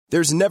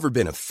There's never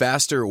been a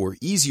faster or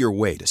easier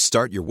way to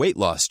start your weight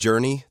loss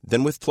journey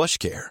than with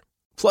PlushCare.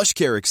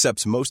 PlushCare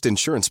accepts most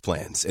insurance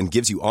plans and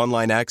gives you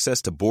online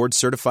access to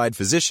board-certified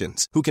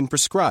physicians who can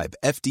prescribe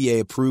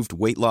FDA-approved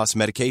weight loss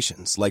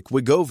medications like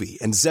Wegovy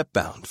and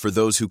Zepbound for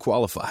those who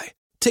qualify.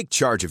 Take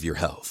charge of your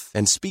health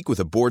and speak with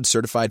a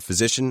board-certified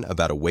physician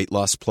about a weight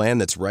loss plan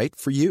that's right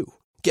for you.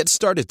 Get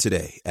started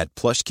today at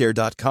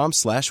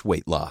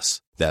plushcare.com/weightloss.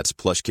 That's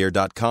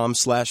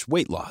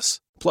plushcare.com/weightloss.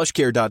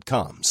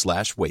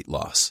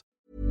 plushcare.com/weightloss.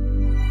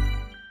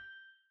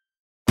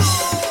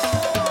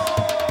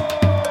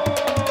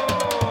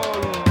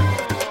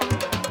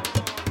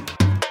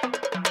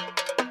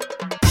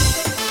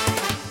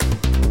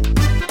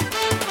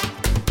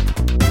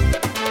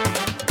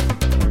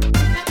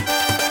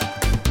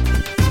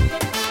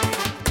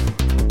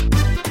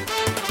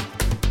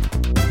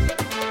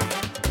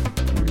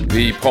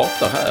 Vi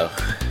pratar här,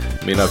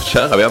 mina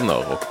kära vänner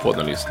och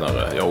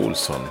poddenlyssnare, jag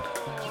Olsson,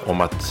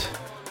 om att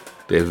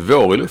det är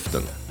vår i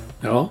luften.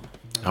 Ja.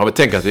 Har vi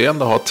tänkt att vi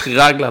ändå har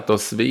tragglat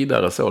oss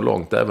vidare så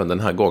långt även den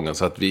här gången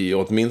så att vi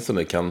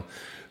åtminstone kan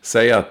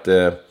säga att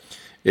det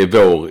är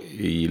vår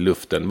i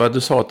luften. Vad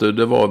du sa att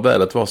det var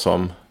vädret var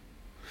som...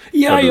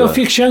 Ja, jag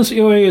fick känslan,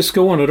 jag är i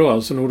Skåne då,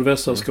 alltså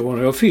nordvästra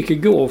Skåne. Jag fick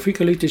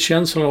lite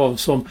känslan av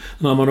som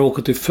när man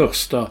åker till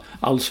första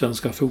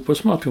allsvenska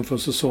fotbollsmatchen för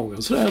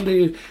säsongen. Så där,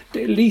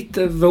 det är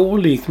lite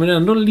vårlikt men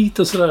ändå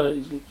lite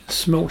sådär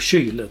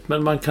småkyligt.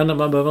 Men man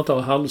behöver inte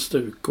ha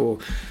halsduk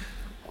och...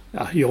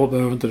 Ja, jag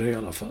behöver inte det i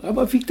alla fall. Jag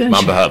bara fick den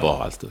behöver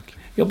ha halsduk.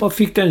 Jag bara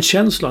fick den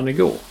känslan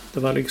igår. Det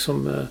var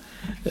liksom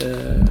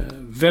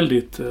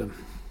väldigt...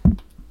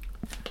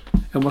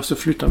 Jag måste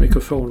flytta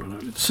mikrofonen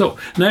här lite. Så.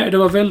 Nej, det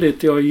var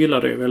väldigt... Jag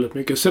gillade det väldigt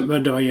mycket.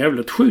 Men det var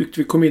jävligt sjukt.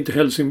 Vi kom in till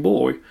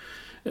Helsingborg.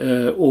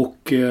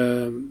 Och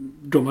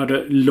de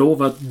hade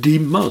lovat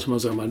dimma. Som man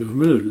säger,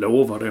 nu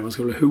lovar det. Man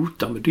ska väl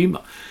hota med dimma.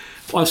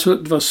 Och alltså,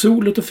 det var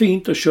soligt och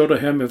fint. Och körde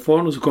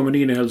hemifrån. Och så kom man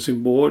in i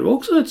Helsingborg. Det var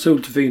också rätt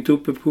soligt och fint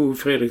uppe på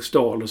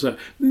Fredriksdal och så här.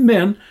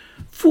 Men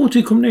fort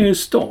vi kom ner i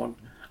stan.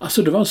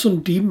 Alltså det var en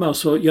sån dimma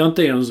så jag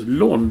inte ens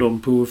London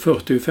på 40-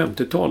 och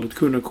 50-talet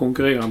kunde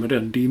konkurrera med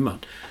den dimman.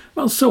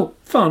 Man såg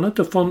fan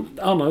inte från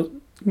andra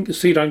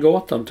sidan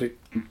gatan typ.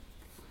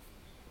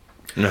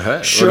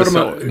 Nähä,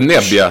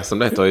 Nebbia som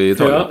det heter i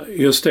Italien. Ja,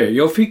 just det.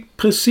 Jag fick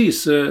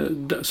precis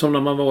som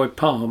när man var i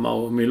Parma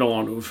och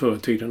Milano förr i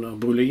tiden när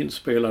Brolin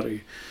spelade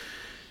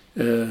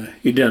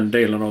i den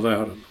delen av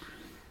världen.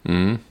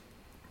 Mm.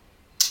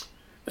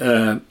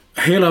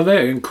 Hela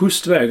vägen,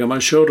 kustvägen,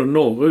 man körde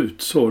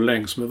norrut så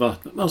längs med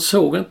vattnet. Man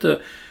såg inte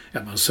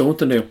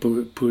ner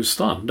på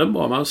stranden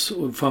bara.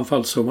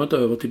 Framförallt såg man inte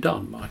över till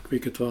Danmark.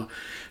 Vilket var...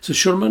 Så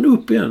körde man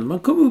upp igen. Man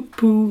kom upp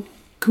på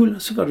kullen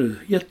så var det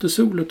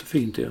jättesoligt och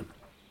fint igen.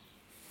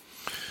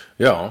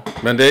 Ja,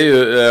 men det är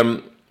ju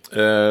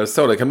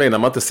så det kan bli när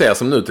man inte ser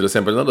som nu till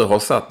exempel när du har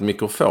satt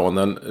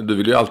mikrofonen. Du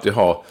vill ju alltid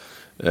ha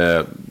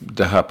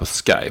det här på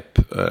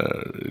Skype.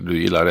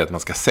 Du gillar det att man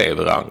ska se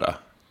varandra.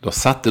 Då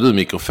satte du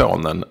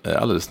mikrofonen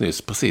alldeles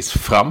nyss precis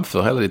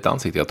framför hela ditt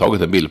ansikte. Jag har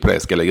tagit en bild på det.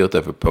 Jag ska lägga ut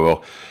det på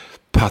vår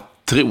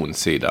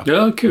Patreon-sida.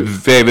 Ja, kul.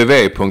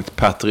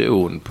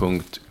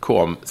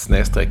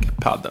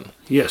 www.patreon.com/padden.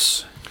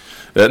 Yes.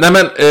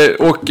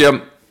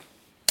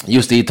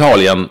 Just i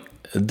Italien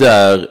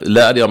där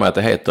lärde jag mig att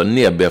det heter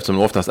Nebbia eftersom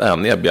det oftast är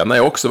Nebbia. När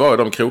jag också var i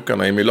de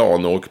krokarna i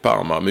Milano och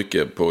Parma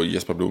mycket på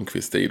Jesper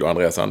Blomqvists tid och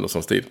Andreas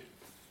Anderssons tid.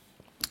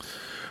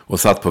 Och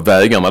satt på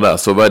vägarna där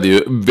så var det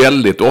ju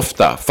väldigt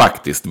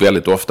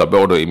ofta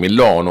både i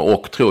Milano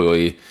och tror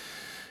jag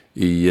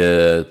i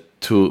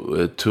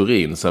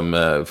Turin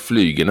som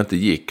flygen inte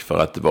gick för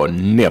att det var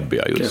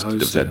Nebbia just det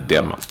vill säga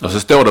dämma. Ja. Och så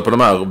står det på de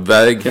här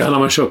vägarna. Ja, när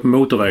man kör på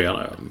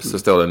motorvägarna. Så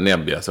står det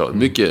Nebbia så.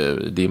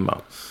 Mycket dimma.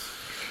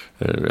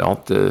 Det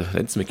är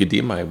inte så mycket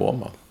dimma i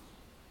Bromma.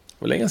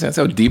 Hur länge sedan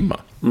så dimma?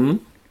 Mm.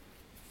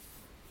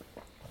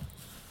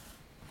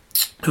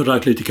 Jag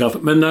drack lite kaffe.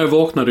 Men när jag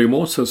vaknade i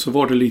morse så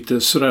var det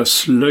lite sådär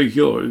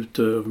slöjor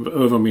ute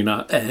över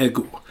mina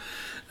ägor.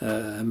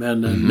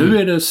 Men nu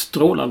är det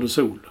strålande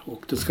sol.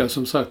 Och det ska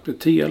som sagt bli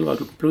 10-11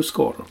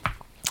 plusgrader.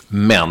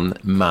 Men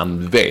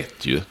man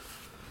vet ju.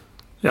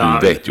 Ja,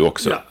 du vet ju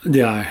också.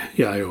 Ja,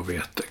 jag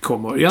vet. Det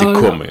kommer ju.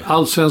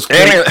 Allsvensk.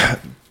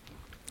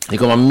 Det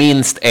kommer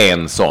minst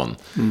en sån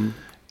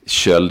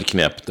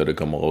köldknäppt och det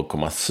kommer att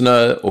komma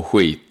snö och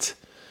skit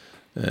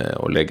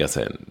och lägga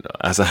sig.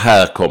 Alltså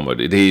här kommer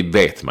det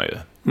vet man ju.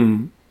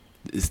 Mm.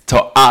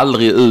 Ta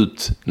aldrig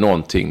ut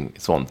någonting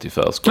sånt i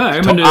förskott.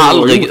 Nej, ta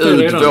aldrig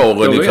ut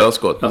våren i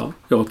förskott. Ja,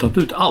 jag har tagit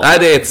ut allt. Nej,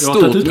 det är ett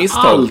stort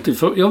misstag.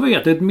 Jag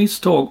vet, det är ett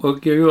misstag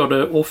och jag gör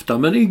det ofta.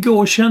 Men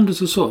igår kändes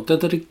det så att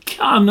det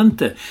kan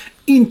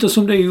inte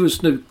som det är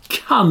just nu,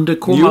 kan det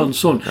komma en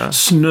sån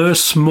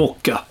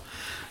snösmocka.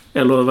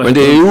 Men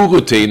det är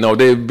orutin och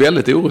det är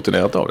väldigt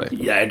orutinerat av dig.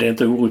 Ja, det är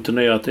inte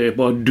orutinerat, det är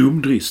bara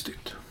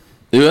dumdristigt.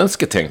 Det är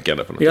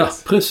önsketänkande på något vis. Ja,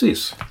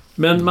 precis.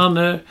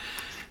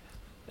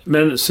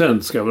 Men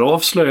sen ska jag väl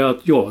avslöja att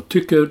jag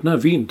tycker att den här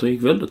vintern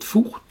gick väldigt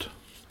fort.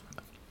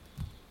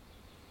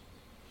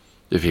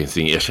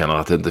 Jag känner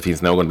att det inte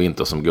finns någon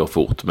vinter som går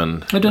fort.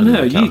 Men den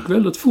här gick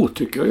väldigt fort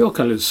tycker jag. Jag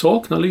kan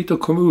sakna lite att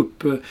komma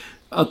upp,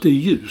 att det är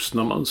ljus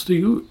när man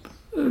stiger upp.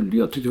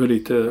 Jag tycker det var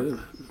lite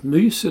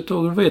mysigt.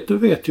 Och du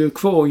vet ju,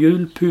 kvar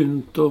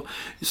julpynt och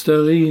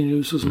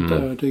stearinljus och sånt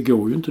där. Det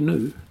går ju inte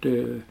nu.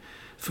 Det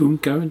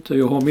funkar ju inte.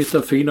 Jag har mitt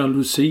där fina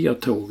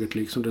Lucia-tåget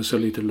liksom. Det ser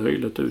lite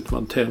löjligt ut.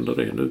 Man tänder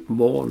det nu på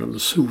morgonen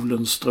och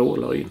solen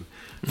strålar in.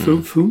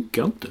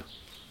 Funkar inte.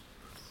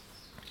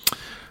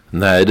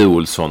 Nej du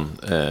Olsson,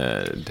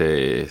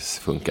 det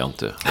funkar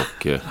inte.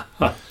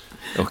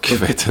 Och jag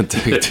vet inte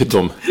riktigt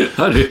om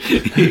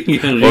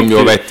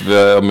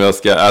jag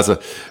ska, alltså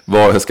var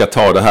jag ska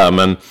ta det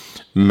här,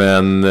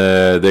 men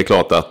det är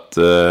klart att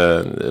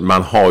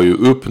man har ju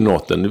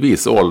uppnått en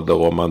viss ålder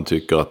om man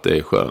tycker att det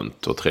är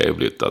skönt och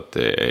trevligt att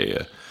det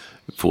är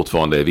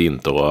fortfarande är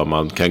vinter och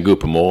man kan gå upp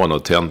på morgonen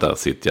och tända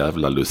sitt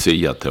jävla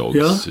Lucia-tåg.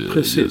 Ja,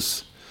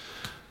 precis.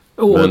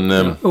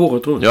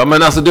 Året runt. Ja,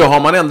 men alltså då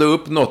har man ändå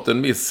uppnått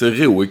en viss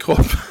ro i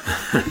kroppen.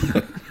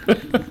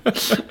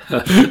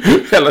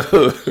 Eller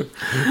hur?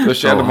 Då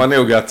känner man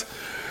nog att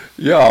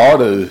ja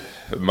du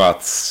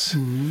Mats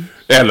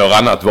eller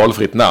annat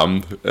valfritt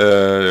namn,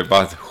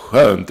 vad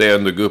skönt det är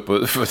ändå att gå upp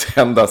och få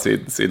tända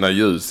sina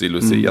ljus i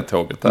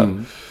Lucia-tåget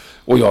där.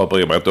 Och jag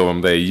bryr mig inte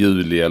om det är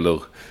juli eller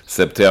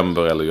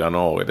september eller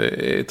januari.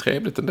 Det är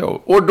trevligt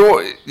ändå. Och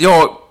då,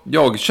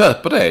 jag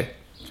köper det.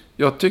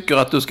 Jag tycker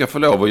att du ska få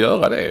lov att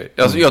göra det.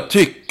 Alltså jag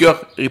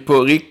tycker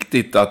på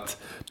riktigt att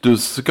du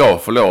ska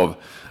få lov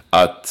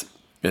att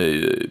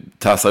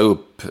tassa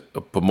upp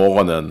på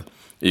morgonen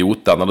i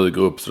ottan när du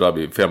går upp så där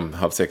vid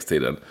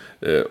 5:30-tiden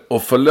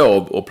och få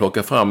lov att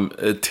plocka fram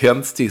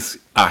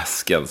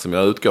tändsticksasken som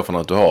jag utgår från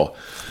att du har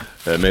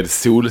med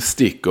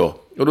solstickor.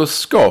 Och du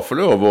ska få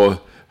lov att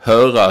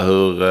höra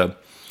hur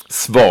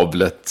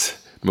svavlet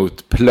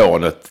mot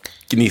planet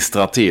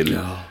gnistrar till.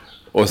 Ja.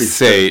 Och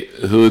se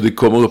hur det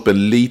kommer upp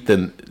en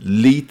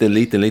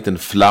liten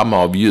flamma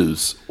av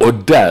ljus. Och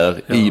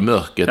där i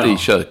mörkret i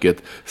köket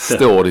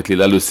står ditt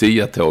lilla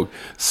Lucia-tåg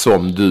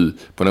som du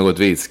på något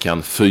vis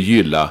kan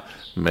förgylla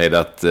med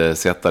att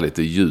sätta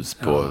lite ljus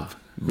på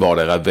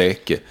vardera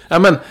veke. Ja,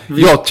 men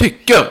jag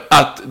tycker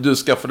att du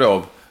ska få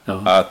lov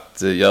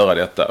att göra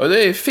detta. Och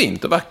det är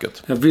fint och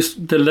vackert. Ja, visst,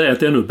 det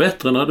lät ännu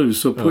bättre när du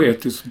så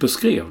poetiskt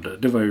beskrev det.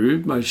 Det var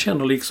ju, man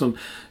känner liksom,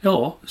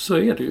 ja, så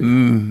är det ju.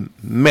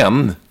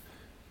 Men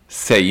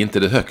säg inte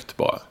det högt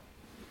bara.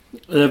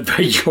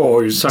 Jag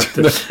har ju sagt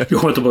det. Jag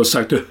har inte bara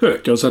sagt det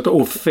högt. Jag har sagt det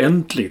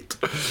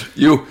offentligt.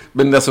 Jo,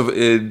 men alltså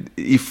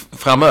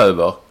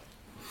framöver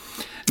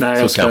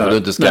nej, så kanske du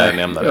inte ska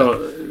nämna det.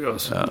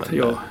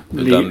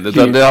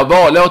 Utan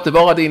låt det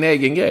vara din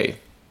egen grej.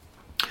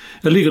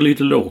 Jag ligger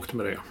lite lågt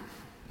med det.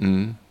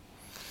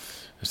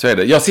 Så är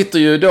det. Jag sitter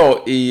ju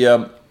då i...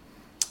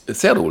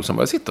 Ser du Olsson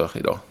var jag sitter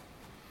idag?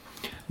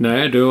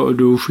 Nej, du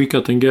har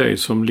skickat en grej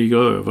som ligger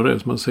över det.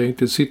 Som man säger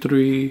inte, sitter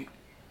du i...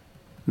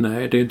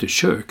 Nej, det är inte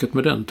köket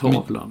med den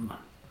tavlan.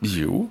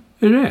 Jo.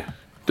 Är det?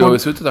 Du har ju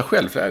suttit där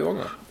själv flera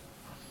gånger.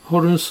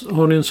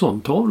 Har ni en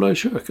sån tavla i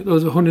köket?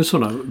 Har ni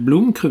såna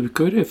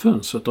blomkrukor i det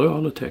fönstret? Det har jag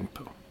aldrig tänkt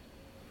på.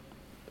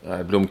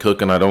 Nej,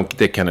 blomkrukorna,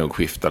 det kan nog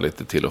skifta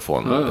lite till och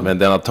från. Ja. Men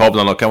den här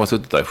tavlan har kanske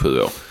suttit där i 7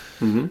 år.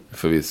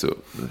 Förvisso,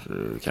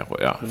 kanske,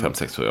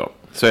 5-6 år.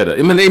 Så är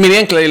det. Men i min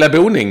enkla lilla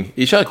boning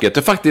i köket,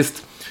 det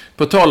faktiskt...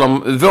 På tal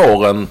om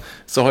våren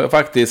så har jag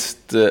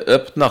faktiskt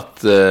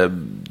öppnat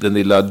den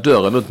lilla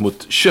dörren ut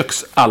mot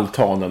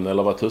köksaltanen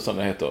eller vad tusan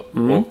det heter.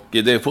 Och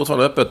det är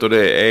fortfarande öppet och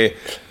det är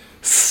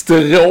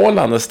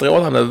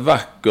strålande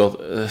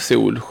vacker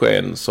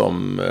solsken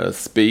som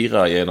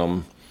spirar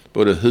genom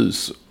både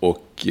hus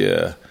och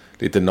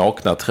lite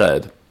nakna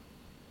träd.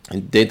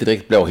 Det är inte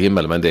direkt blå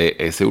himmel men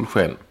det är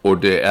solsken och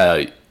det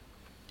är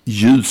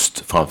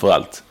ljust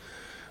framförallt.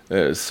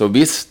 Så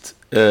visst,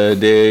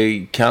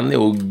 det kan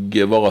nog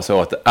vara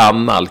så att det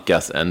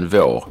annalkas en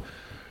vår.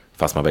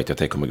 Fast man vet att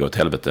det kommer gå åt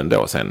helvete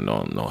ändå sen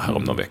här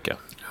om någon vecka.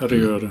 Ja, det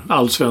gör det.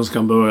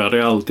 Allsvenskan börjar. Det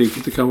är alltid,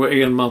 det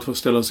kanske en man får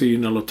ställa sig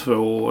in eller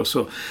 2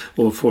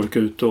 och folk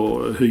ut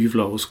och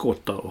hyvlar och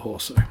skottar och har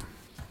sig.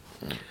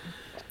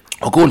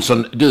 Och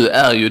Olsson, du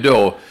är ju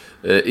då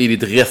i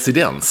ditt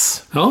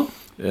residens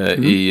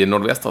i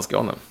nordvästra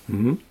Skåne.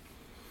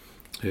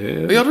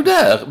 Vad gör du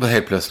där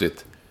helt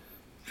plötsligt?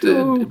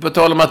 På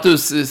tal om att du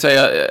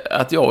säger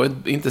att jag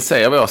inte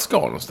säger var jag ska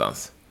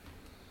någonstans.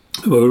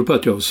 Det var på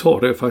att jag sa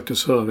det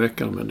faktiskt förra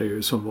veckan, men det är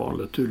ju som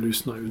vanligt. Du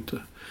lyssnar ju inte.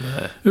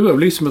 Nej. Det var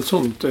liksom ett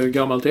sånt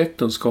gammalt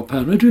äktenskap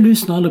här. Men du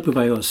lyssnar aldrig på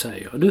vad jag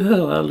säger. Du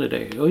hör aldrig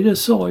det. Och det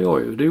sa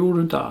jag ju. Det gjorde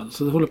du inte alls.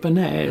 Så du håller på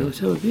nej och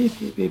så.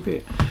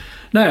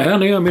 Nej, här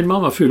nere min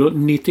mamma fyller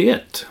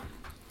 91.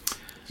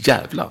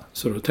 Jävlar.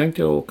 Så då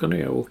tänkte jag åka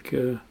ner och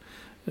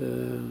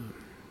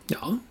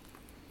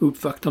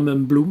uppvakta med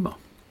en blomma.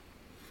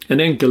 En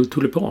enkel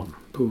tulipan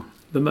på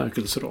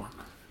bemärkelsedagen.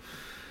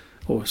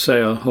 Och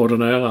säga ha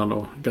den äran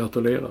och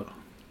gratulera.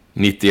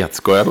 91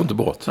 ska jag inte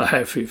bort.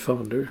 Nej, fy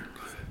fan du.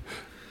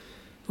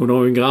 Hon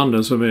har en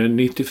granne som är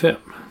 95.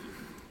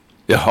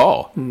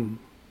 Jaha.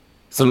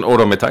 Och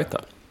de är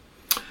tajta?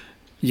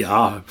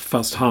 Ja,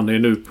 fast han är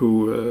nu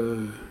på...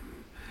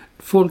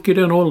 folk i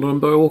den åldern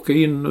börjar åka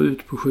in och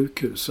ut på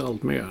sjukhus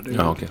allt mer. Det är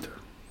ja, okej.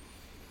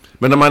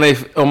 Men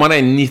om man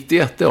är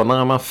 91 år,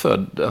 när är man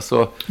född?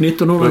 Alltså,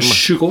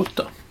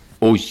 1928.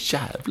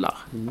 Jävlar.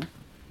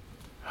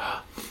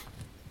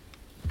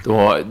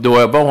 Då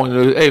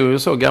är hon ju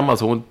så gammal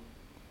så hon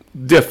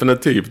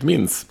definitivt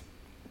minns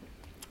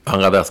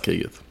andra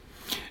världskriget.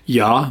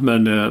 Ja,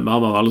 men mamma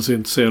var alldeles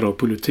intresserad av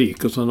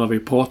politik och så har vi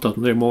pratat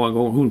om det många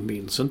gånger. Hon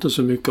minns inte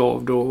så mycket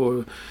av det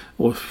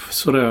och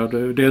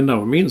sådär. Det enda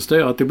hon minns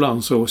är att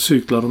ibland så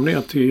cyklade de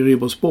ner till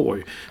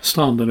Ribersborg,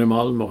 stranden i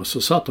Malmö, och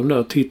så satt de där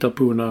och tittade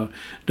på när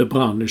det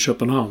brann i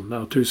Köpenhamn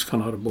när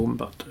tyskarna hade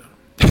bombat.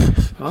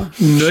 Ja,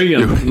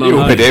 nöjen man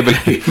hade i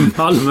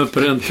Malmö på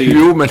den tiden.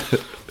 Jo, men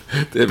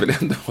det är väl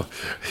ändå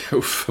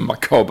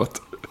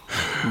makabert.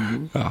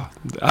 Ja,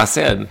 jag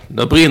ser,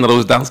 nu brinner det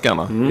hos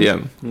danskarna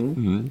igen.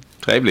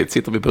 Trevligt,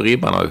 sitter vi på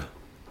ribban och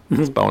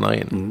spanar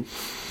in.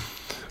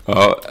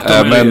 Ja,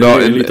 men då,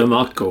 lite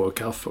mackor och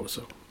kaffe och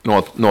så.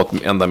 Något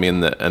enda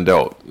minne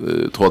ändå,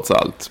 trots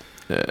allt.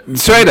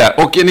 Så är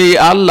det, och ni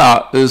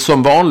alla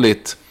som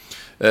vanligt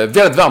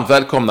väldigt varmt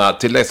välkomna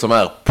till det som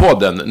är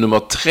podden nummer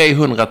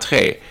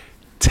 303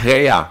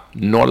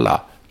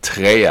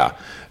 303.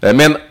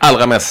 Men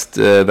allra mest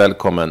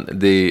välkommen,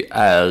 det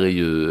är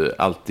ju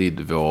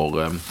alltid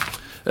vår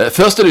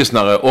första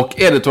lyssnare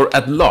och editor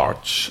at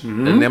large,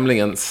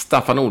 nämligen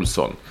Staffan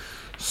Olsson,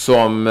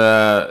 som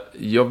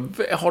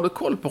har du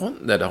koll på honom?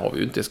 Nej, det har vi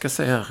ju inte. Jag ska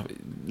säga här,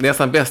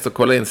 nästan bäst att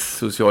kolla in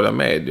sociala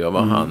medier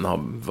vad han har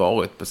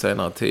varit på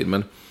senare tid,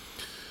 men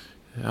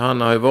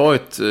han har ju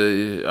varit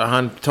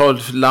han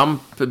tar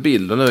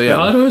lampbilder nu igen.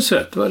 Ja, det har jag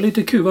sett. Det var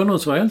lite kul. Det var någon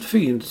som var helt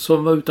fint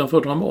som var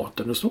utanför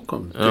Dramaten i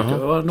Stockholm. Det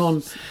var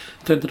någon,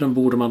 tänkte den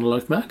borde man ha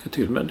lagt märke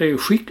till. Men det är ju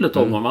skickligt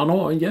om honom. Han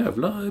har en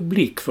jävla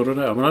blick för det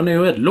där. Men han är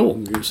ju rätt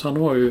lång. Så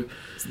han har ju...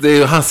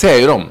 Han ser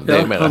ju dem. Det ja,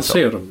 är mer han så.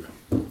 ser dem ju.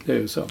 Det är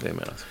ju så. Det är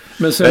mer så.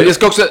 Men sen... Jag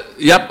ska också...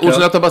 Ja,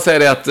 Olsson, jag tar bara säga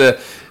det att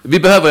vi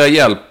behöver er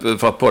hjälp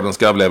för att podden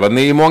ska överleva.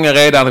 Ni är många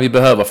redan och vi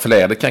behöver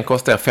fler. Det kan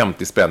kosta er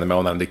 50 spänn i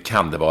månaden. Det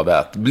kan det vara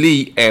värt.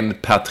 Bli en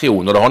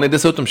patron. Och då har ni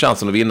dessutom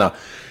chansen att vinna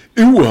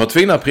oerhört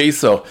fina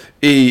priser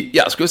i...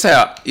 Jag skulle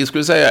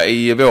säga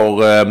i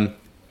vår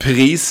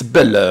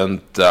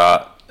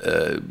prisbelönta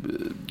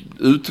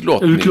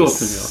utlottning.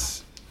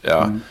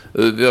 Ja.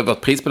 Vi har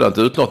varit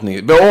prisbelönta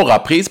utlottning. Våra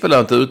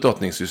prisbelönta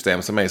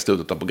utlottningssystem som är i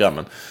slutet av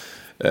programmen.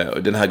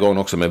 Den här gången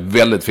också med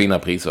väldigt fina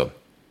priser.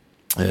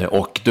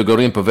 Och då går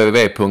du in på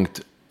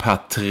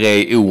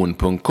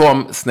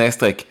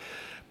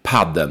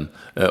www.patreon.com/padden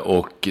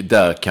och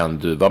där kan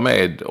du vara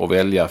med och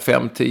välja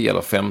 5, 10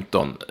 eller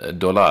 15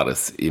 dollar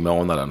i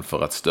månaden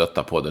för att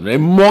stötta podden. Det är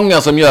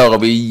många som gör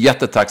och vi är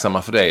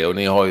jättetacksamma för det, och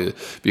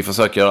vi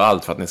försöker göra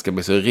allt för att ni ska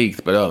bli så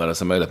rikt belönade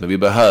som möjligt, men vi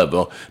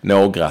behöver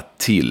några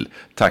till.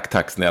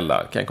 Tack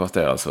snälla. Det kan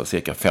kosta alltså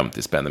cirka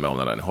 50 spänn i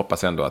månaden. Jag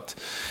hoppas ändå att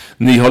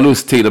ni har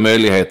lust, tid och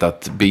möjlighet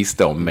att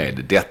bistå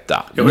med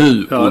detta.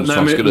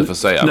 Olsson, ska du få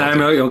säga. Nej,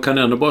 men jag kan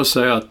ändå bara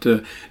säga att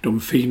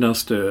de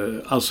finaste,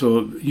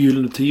 alltså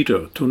Gyllene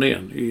Tider,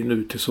 turnén är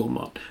nu till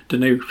sommaren.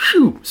 Den är ju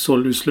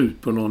såld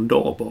slut på någon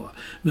dag bara.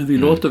 Men vi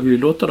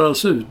låter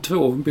alltså ut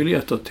 2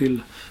 biljetter till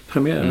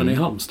premiären i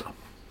Halmstad.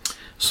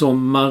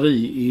 Som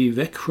Marie i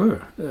Växjö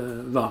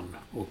vann.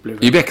 Och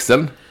blev I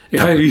växeln?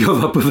 Ja, jag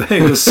var på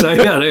väg att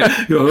säga det.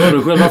 Jag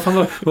hörde själv,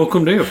 var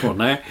kom det ifrån?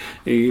 Nej,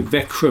 i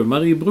Växjö.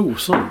 Marie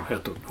Brorsson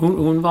heter hon.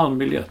 Hon vann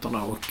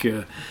biljetterna och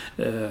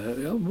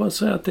jag bara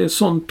säga att det är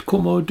sånt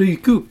kommer att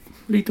dyka upp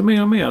lite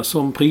mer och mer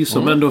som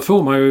priser. Men då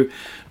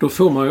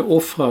får man ju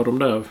offra de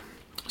där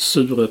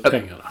sura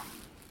pengarna.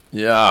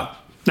 Ja.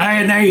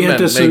 Nej,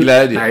 inte så. Med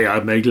glädje.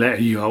 Nej, med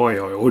glädje.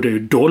 Ja. Och det är ju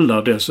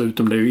dollar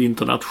dessutom. Det är ju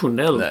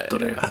internationellt. Nej, och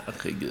det.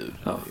 Herregud.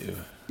 Ja. Det är ju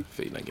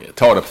fina grejer.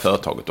 Ta det på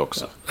företaget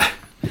också.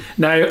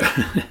 Nej.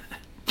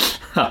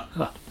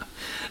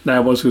 Nej,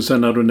 jag bara skulle säga,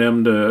 när du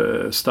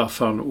nämnde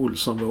Staffan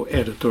Olsson, då,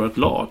 editor at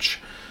large,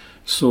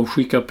 så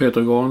skickar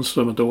Peter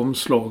Granström ett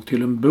omslag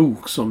till en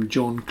bok som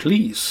John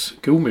Cleese,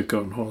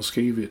 komikern, har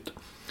skrivit.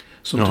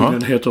 Som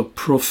tydligen heter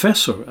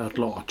Professor at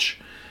large.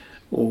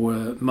 Och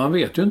man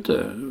vet ju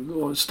inte.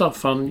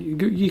 Staffan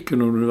gick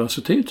en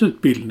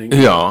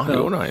universitetsutbildning. Ja, det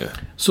gjorde han ju.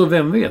 Så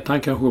vem vet, han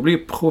kanske blir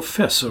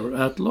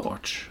Professor at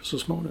large så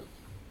småningom.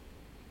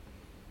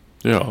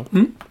 Ja.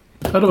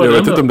 Ja, jag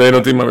vet inte om det är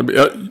någonting man vill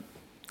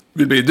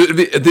bli.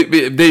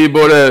 Det är ju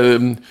både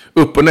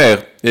upp och ner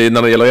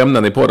när det gäller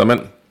ämnen i podden, men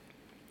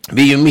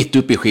vi är ju mitt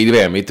uppe i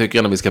skid-VM. Vi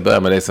tycker att vi ska börja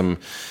med det som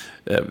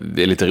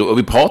är lite roligt. Och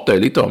vi pratade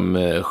ju lite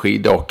om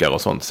skidåkare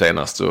och sånt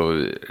senast,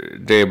 så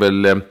det är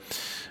väl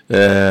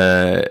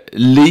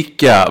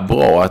lika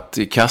bra att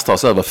kasta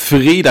oss över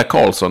Frida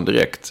Karlsson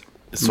direkt,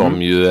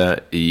 som ju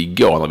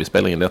igår när vi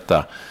spelade in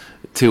detta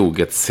tog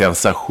ett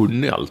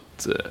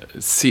sensationellt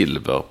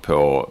silver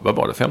på, vad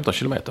var det, 15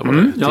 kilometer? Var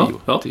det?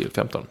 10,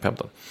 15.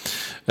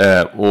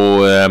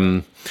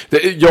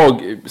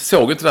 Jag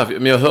såg inte det här,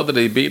 men jag hörde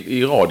det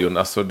i radion.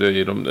 Alltså det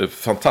är de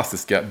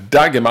fantastiska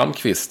Dagge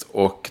Malmqvist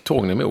och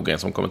Torgny Mogren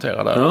som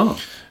kommenterar där.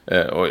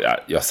 Och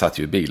jag satt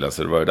ju i bilen,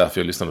 så det var ju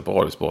därför jag lyssnade på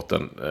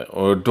Radiosporten.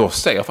 Och då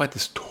säger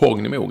faktiskt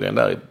Torgny Mogren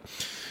där,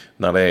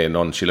 när det är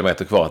någon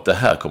kilometer kvar, att det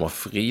här kommer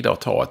Frida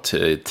att ta, att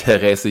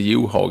Therese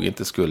Johaug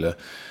inte skulle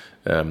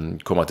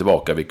komma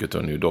tillbaka, vilket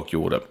hon ju dock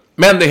gjorde.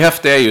 Men det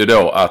häftiga är ju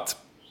då att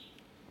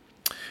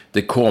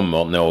det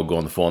kommer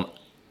någon från,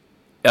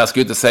 jag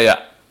skulle inte säga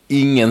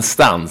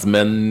ingenstans,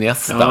 men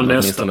nästan.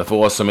 Åtminstone för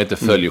oss som inte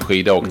följer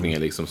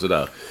skidåkningen liksom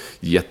sådär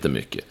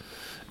jättemycket.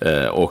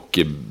 Och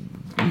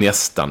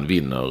nästan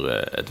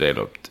vinner ett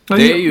V-lopp.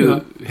 Det är ju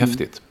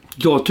häftigt.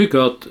 Jag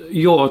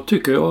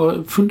tycker jag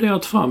har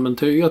funderat fram en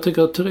till. Jag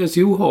tycker att Therese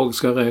Johaug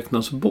ska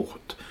räknas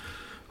bort.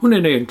 Hon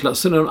är en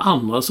klass, den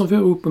andra som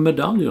får upp med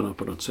medaljerna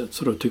på något sätt.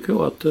 Så då tycker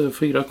jag att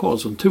Frida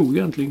Karlsson tog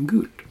egentligen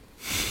guld.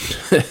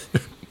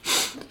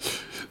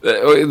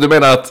 Du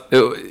menar att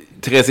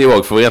Therese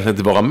Johaug får egentligen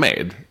inte vara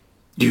med?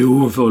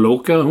 Jo,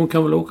 hon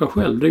kan väl åka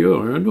själv, det gör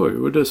hon ändå.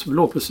 Och det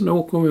loppet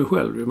åker hon ju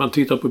själv. Man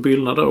tittar på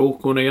bilderna där,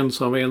 åker hon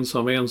ensam.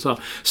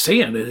 Sen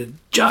är det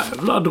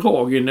jävla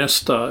drag i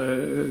nästa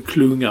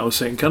klunga och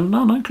sen kan en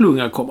annan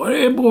klunga komma.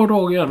 Det är en bra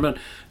drag igen, men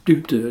det är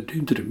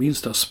inte det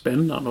minsta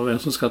spännande om vem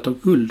som ska ta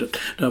guldet.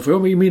 Därför har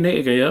jag i min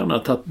egen hjärna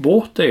tagit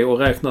bort det och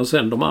räknat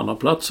sen de andra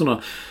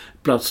platserna.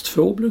 Plats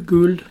 2 blir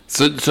guld.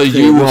 Så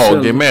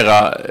Johaug är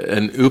mera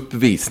en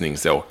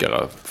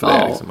uppvisningsåkare för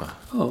det liksom?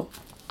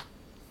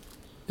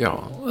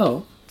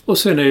 Ja. Och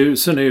sen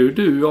är ju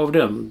du av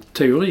den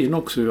teorin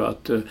också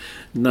att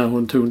när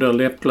hon tog den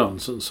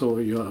läppglansen så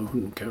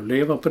hon kan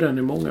leva på den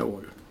i många år.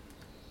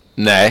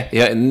 Nej,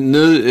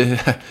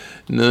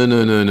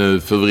 nu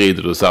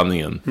förvrider du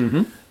sanningen.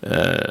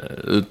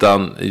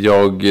 Utan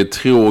jag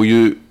tror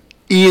ju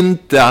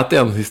inte att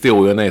den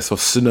historien är så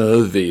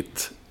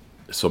snövit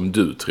som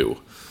du tror.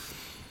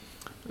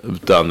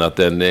 Utan att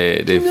det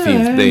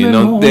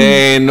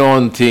är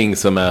någonting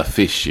som är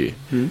fishy.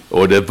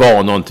 Och det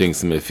var någonting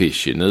som är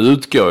fishy. Nu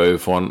utgår jag ju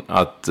från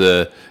att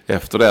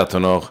efter det att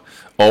hon har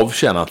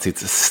avtjänat sitt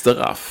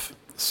straff,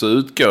 så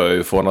utgår jag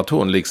ju från att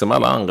hon liksom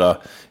alla andra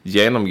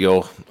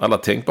genomgår alla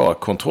tänkbara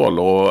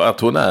kontroller och att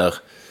hon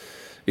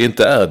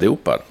inte är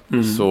dopad.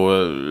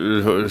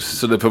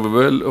 Så det får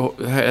vi väl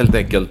helt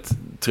enkelt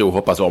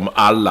hoppas om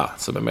alla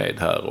som är med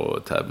här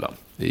och tävlar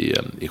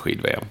i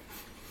skid-VM.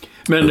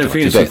 Men det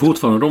finns ju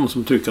fortfarande de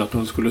som tycker att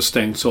de skulle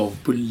stängs av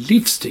på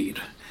livstid.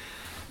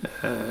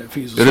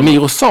 Det är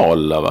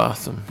Mirosala, va?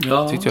 Som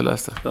tyckte jag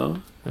läste.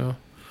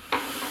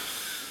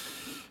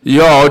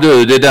 Ja,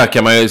 du, det där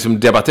kan man ju liksom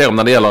debattera om.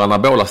 När det gäller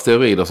anabola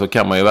steroider så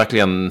kan man ju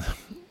verkligen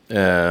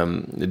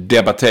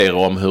debattera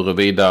om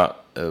huruvida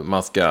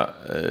man ska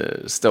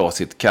stå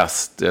sitt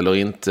kast eller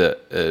inte.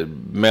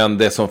 Men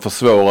det som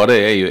försvårar det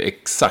är ju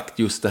exakt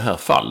just det här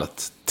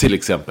fallet. Till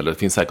exempel, det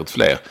finns säkert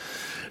fler.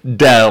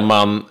 Där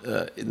man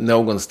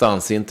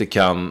någonstans inte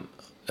kan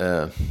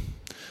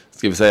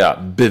ska vi säga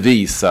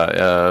bevisa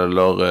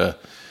eller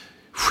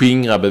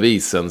skingra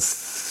bevisen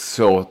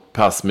så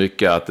pass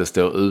mycket att det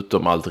står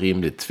utom allt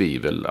rimligt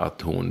tvivel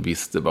att hon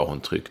visste vad hon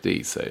tryckte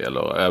i sig,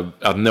 eller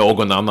att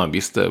någon annan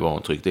visste vad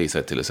hon tryckte i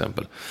sig till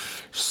exempel.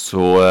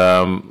 Så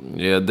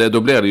då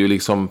blir det ju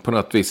liksom på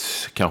något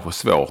vis kanske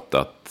svårt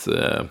att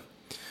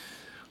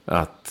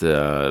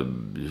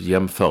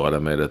jämföra det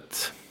med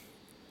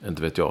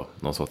inte vet jag,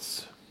 någon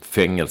sorts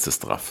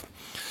fängelsestraff.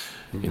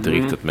 Inte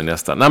riktigt, men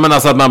nästan. Nej, men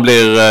alltså att man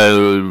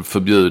blir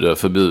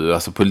förbjuden,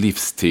 alltså på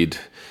livstid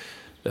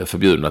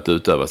förbjuden att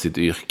utöva sitt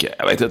yrke.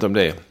 Jag vet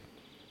inte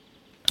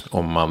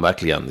om man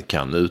verkligen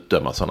kan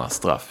utdöma sådana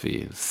straff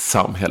i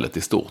samhället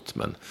i stort.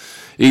 Men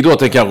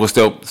idrotten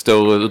kanske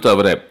står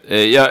utöver det.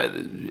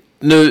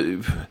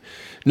 Nu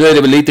är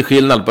det väl lite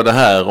skillnad på det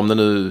här, om det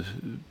nu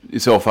i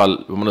så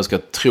fall, om man nu ska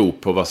tro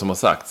på vad som har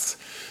sagts,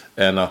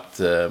 än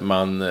att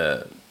man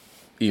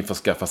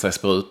införskaffar sig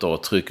sprutor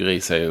och trycker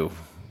i sig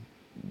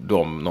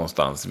dem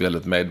någonstans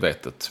väldigt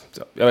medvetet.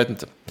 Jag vet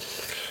inte.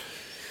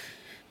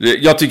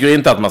 Jag tycker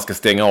inte att man ska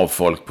stänga av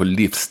folk på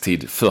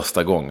livstid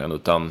första gången,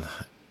 utan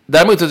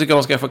däremot tycker jag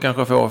de ska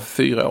kanske få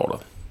 4 år då.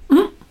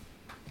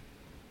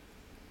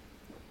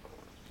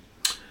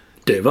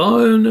 Det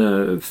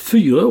var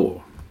 4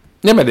 år.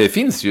 Nej, men det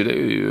finns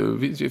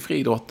ju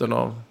friidrotten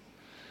och...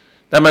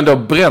 Nej, men då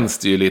bränns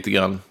det ju lite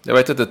grann. Jag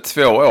vet inte,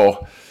 2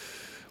 år.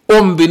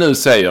 Om vi nu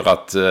säger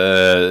att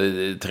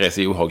Therese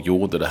Johaug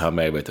gjorde det här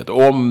medvetet.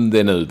 Om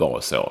det nu var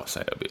så,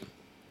 säger vi.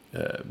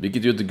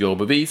 Vilket ju inte går att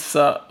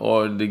bevisa,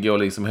 och det går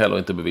liksom heller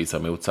inte att bevisa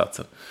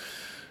motsatsen.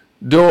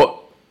 Då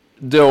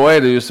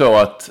är det ju så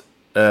att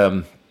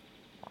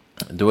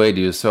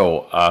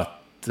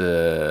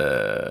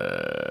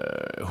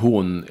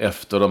hon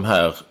efter de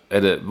här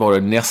var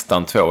det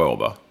nästan 2 år,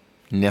 va?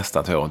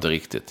 Nästan 2 år, inte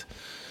riktigt.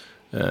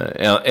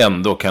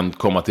 Ändå kan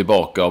komma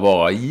tillbaka och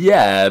vara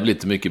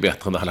jävligt mycket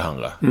bättre än alla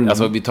andra.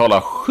 Alltså vi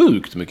talar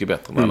sjukt mycket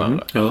bättre än alla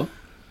andra. Ja.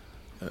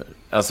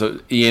 Alltså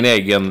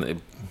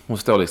hon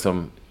står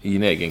liksom i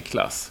en egen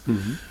klass.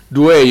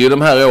 Då är ju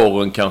de här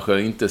åren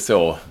kanske inte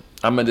så,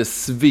 men det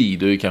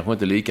svider ju kanske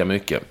inte lika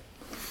mycket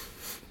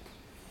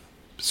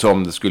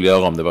som det skulle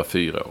göra om det var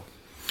 4 år.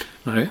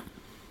 Nej.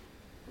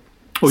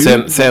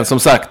 Sen som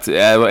sagt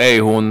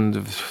är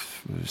hon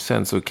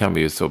sen så kan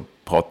vi ju så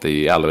prata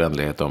i all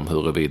oändlighet om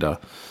huruvida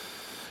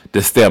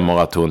det stämmer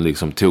att hon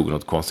liksom tog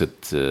något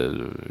konstigt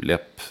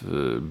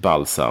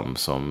läppbalsam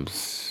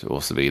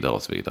och så vidare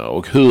och så vidare.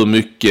 Och hur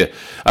mycket,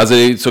 alltså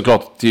det är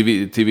såklart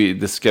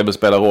det ska väl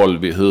spela roll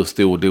vid hur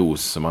stor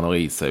dos som man har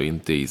i sig och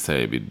inte i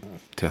sig vid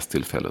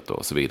testtillfället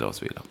och så vidare och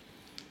så vidare.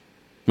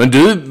 Men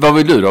du, vad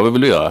vill du då? Vad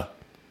vill du göra?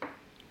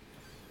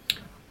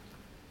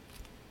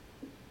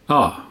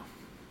 Ja.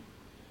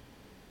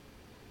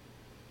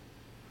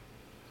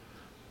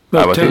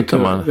 Ja, vad tänkte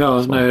man?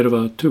 Ja, nej, det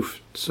var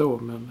tufft så,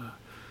 men...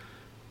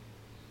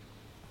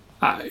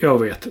 Nej, jag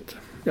vet inte.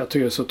 Jag tycker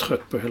jag är så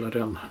trött på hela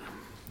den.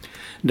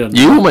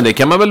 Jo, men det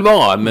kan man väl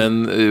vara.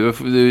 Men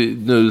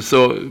nu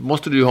så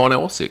måste du ju ha en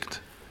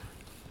åsikt.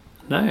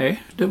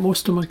 Nej, det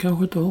måste man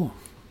kanske inte ha.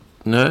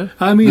 Nej,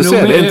 du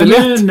ser, det är inte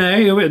lätt.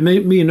 Nej, jag vet.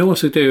 Min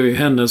åsikt är ju i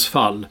hennes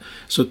fall.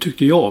 Så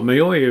tyckte jag. Men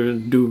jag är ju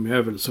en dum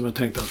jävel som jag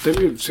tänkte att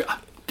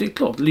det är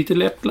klart, lite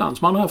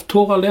läppglans. Man har haft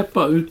torra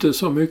läppar ute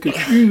så mycket.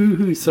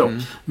 Så.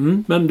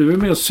 Men du är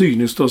mer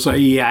cynisk och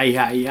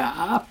säger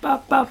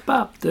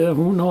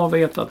hon har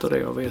vetat och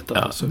det har vetat.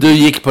 Ja. Alltså. Du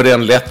gick på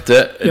den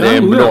lätte. Det är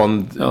en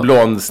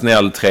blond,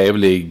 snäll,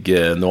 trevlig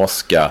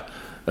norska.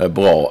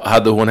 Bra.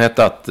 Hade hon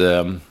hetat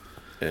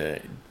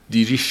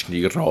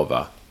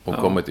Dirishnirova och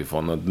kommit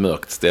ifrån ett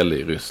mörkt ställe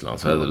i Ryssland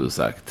så hade du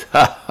sagt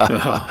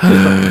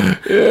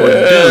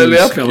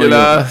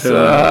läppglass,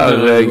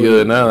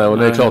 herregud, nej, och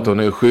det är klart hon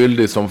är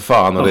skyldig som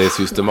fan och det är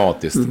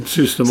systematiskt.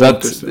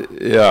 Systematiskt.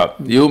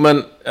 Jo,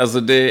 men alltså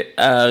det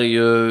är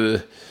ju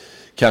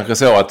kanske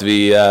så att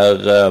vi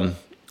är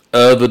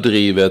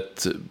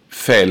överdrivet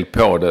fel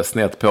på det,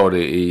 snett på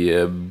det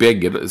i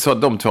bägge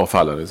de två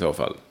fallen i så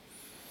fall.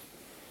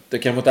 Det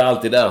kanske inte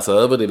alltid är så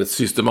överdrivet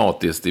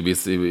systematiskt i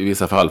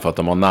vissa fall för att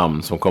de har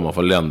namn som kommer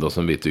från länder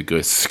som vi tycker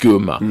är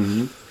skumma.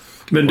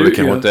 Men det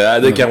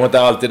kanske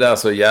inte alltid är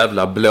så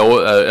jävla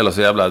blå eller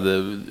så jävla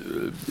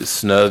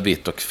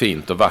snövitt och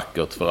fint och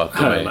vackert för att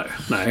de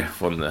är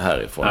från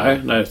härifrån.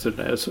 Nej, så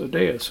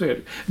är det.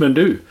 Men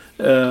du,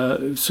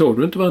 såg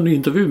du inte vad en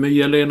intervju med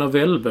Jelena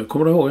Välbe?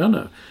 Kommer du ihåg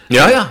henne?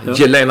 Ja.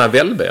 Jelena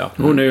Välbe, ja.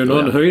 Hon är ju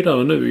någon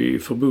höjdare nu i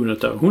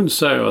förbundet där. Hon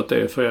säger att det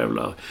är för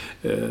jävla...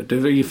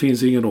 det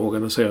finns ingen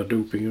organiserad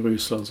doping i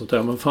Ryssland sånt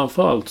där. Men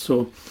framförallt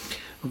så...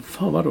 Vad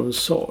fan var det hon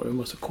sa? Jag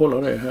måste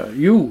kolla det här.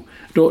 Jo,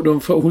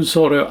 hon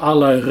sa det,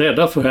 alla är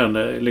rädda för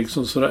henne.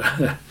 Liksom sådär.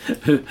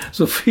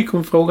 Så fick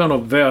hon frågan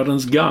om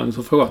Världens Gang.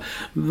 Så frågade,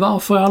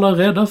 varför är alla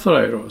rädda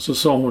för dig då? Så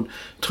sa hon,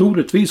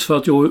 troligtvis för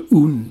att jag är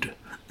ond.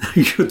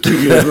 Jag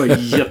tycker det var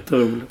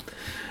jätteroligt.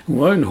 Hon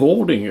var en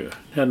hårding ju.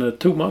 Henne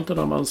tog man inte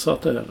när man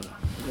satte henne.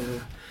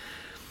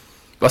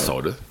 Vad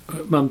sa du?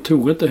 Man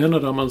tog inte henne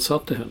där man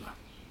satte henne.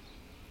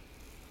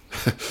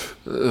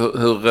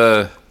 Hur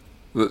är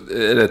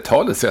det ett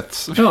talesätt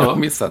som jag har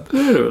missat?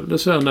 Det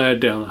säger nej,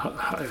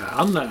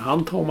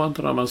 han tar man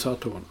inte när man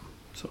satte honom.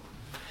 Så.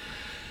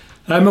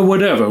 Nej, men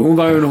whatever. Hon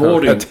var ju en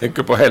hårding. Jag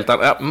tänker på helt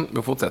annat.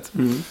 Vi fortsätter.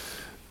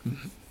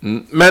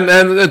 Men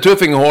en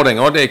tuffing och hårding,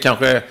 och det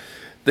kanske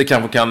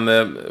kan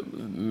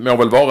må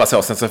väl vara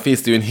så. Sen så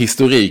finns det ju en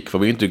historik, får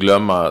vi inte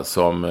glömma,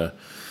 som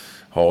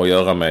har att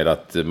göra med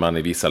att man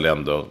i vissa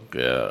länder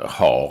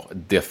har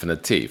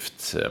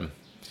definitivt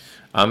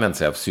använt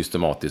sig av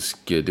systematisk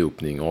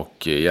dopning. Och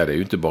det är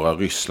ju inte bara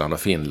Ryssland och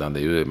Finland, det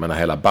är ju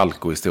hela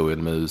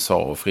Balko-historien med USA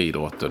och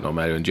friidrotten och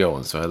Marion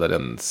Jones och hela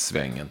den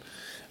svängen.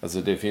 Alltså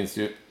det finns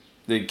ju,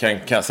 det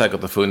kan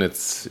säkert ha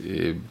funnits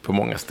på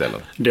många ställen.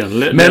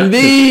 Men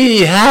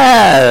vi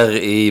här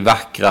i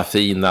vackra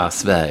fina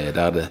Sverige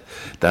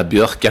där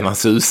björkarna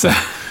susar,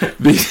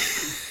 vi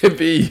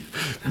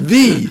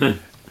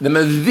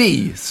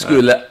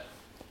skulle,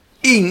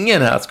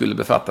 ingen här skulle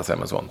befatta sig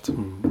med sånt.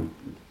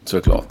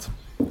 Såklart.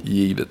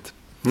 Givet.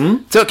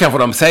 Så kanske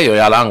de säger i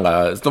alla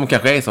andra, de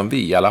kanske är som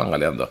vi i alla andra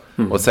länder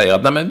och säger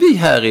att nej, men vi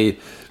här i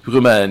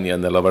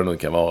Rumänien eller vad det nu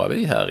kan vara,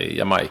 vi här i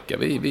Jamaica,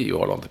 vi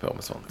håller inte på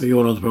med sånt. Vi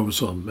håller inte på med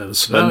sånt, men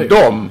Sverige.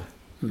 Men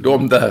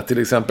de där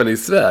till exempel i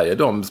Sverige,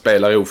 de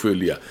spelar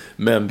oskyldiga,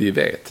 men vi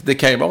vet. Det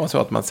kan ju vara så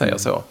att man säger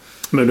så.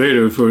 Men nu är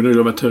det ju för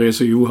nu med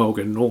Therese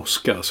Johagen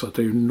norska, så att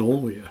det är ju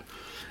Norge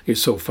i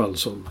så fall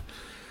som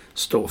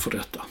står för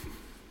detta.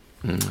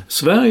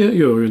 Sverige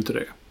gör ju inte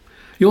det.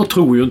 Jag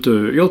tror ju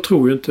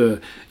inte,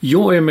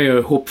 jag är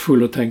mer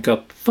hoppfull och tänker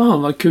att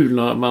fan vad kul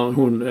när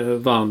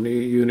hon vann i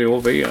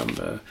junior-VM,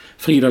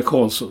 Frida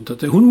Karlsson.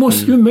 Hon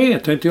måste ju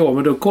med, tänkte jag,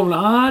 men då kom det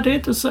är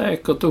inte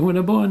säkert och hon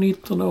är bara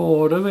 19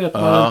 år, det vet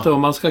man inte, och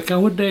man ska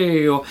kanske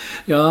det och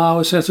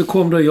sen så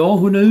kom det,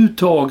 hon är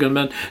uttagen,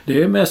 men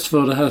det är mest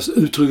för det här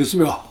uttrycket som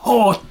jag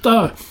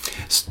hatar.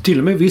 Till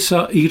och med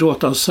vissa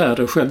idrottare säger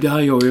det själv, jag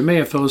är ju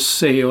med för att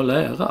se och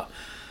lära.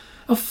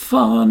 Vad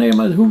fan, är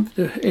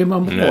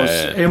man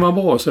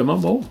bra så är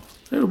man bra.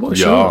 Det är bara att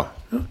köra.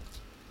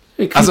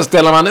 Alltså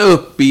ställer man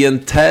upp i en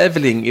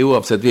tävling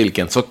oavsett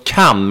vilken, så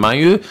kan man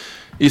ju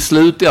i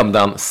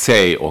slutändan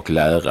se och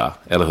lära,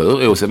 eller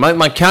hur?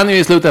 Man kan ju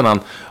i slutändan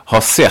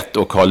ha sett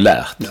och ha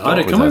lärt. Ja,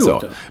 det kan man ju.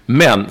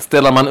 Men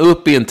ställer man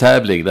upp i en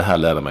tävling, det här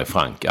lärde mig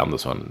Frank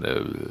Andersson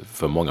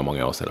för många,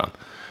 många år sedan.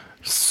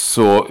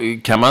 så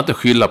kan man inte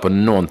skylla på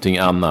någonting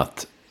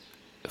annat.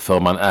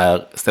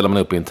 För ställer man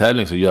upp i en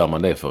tävling så gör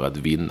man det för att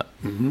vinna.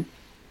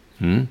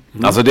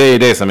 Alltså det är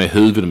det som är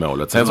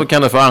huvudmålet. Sen så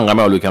kan du få andra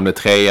mål, du kan bli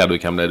trea, du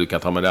kan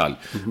ta medalj.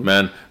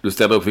 Men du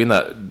ställer upp och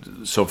vinna,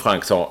 som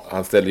Frank sa,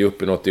 han ställde ju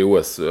upp i något i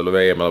OS eller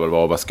VM eller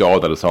vad det var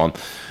skadad, sa han.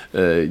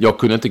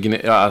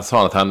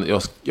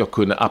 Jag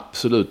kunde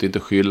absolut inte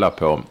skylla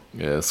på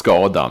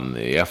skadan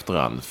i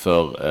efterhand,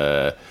 för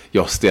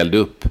jag ställde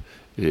upp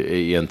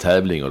i en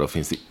tävling och då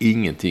finns det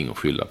ingenting att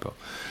skylla på.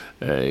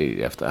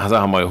 Alltså,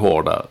 han var ju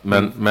hård där.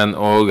 Men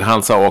och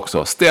han sa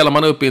också, ställer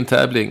man upp i en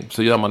tävling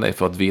så gör man det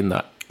för att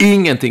vinna.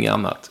 Ingenting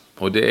annat.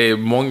 Och det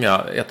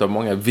är ett av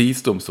många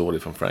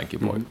visdomsord från Frankie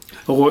Boyle.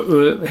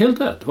 Och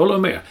helt rätt, håller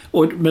jag med.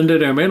 Men det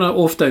jag menar,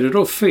 ofta är det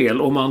då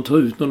fel om man tar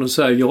ut någon och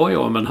säger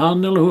ja, men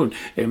han eller hon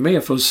är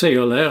med för att se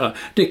och lära.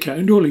 Det kan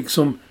ju då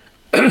liksom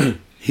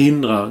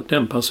hindra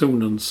den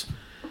personens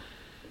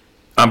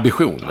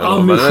ambition.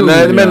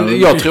 Men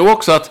jag tror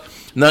också att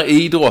när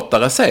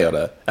idrottare säger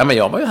det, ja men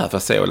jag var ju här för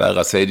att se och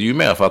lära sig, det är ju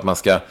mer för att man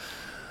ska,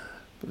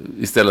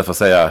 istället för att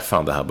säga,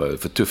 fan det här var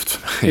för tufft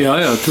för mig.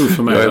 Ja, tufft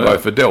för mig. Jag var ju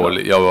för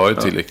dålig, jag var ju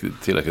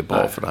tillräckligt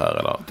bra för det här.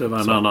 Eller? Det var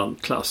en annan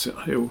klass,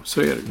 ja. Jo,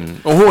 så är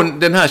det. Och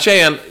den här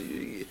tjejen,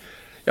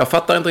 jag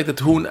fattar inte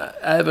riktigt,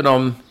 även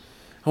om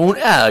hon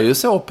är ju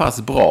så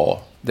pass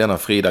bra, denna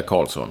Frida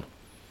Karlsson,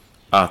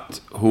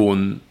 att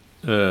hon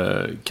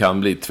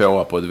kan bli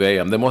tvåa på ett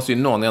VM. Det måste ju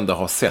någon ändå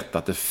ha sett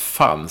att det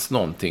fanns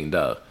någonting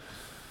där.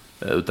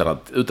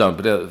 Utan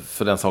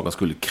för den saken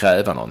skulle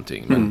kräva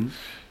någonting. Men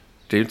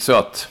det är ju inte så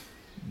att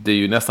det är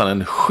ju nästan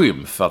en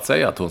skymf att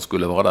säga att hon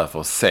skulle vara där för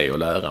att se och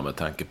lära, med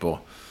tanke på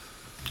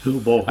hur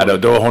bra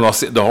då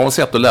har hon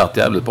sett och lärt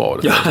jävligt bra.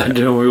 Ja,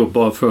 det har hon gjort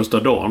bara första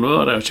dagen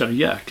och där känner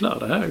jäklar,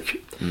 det här är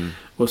kul.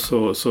 Och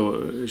så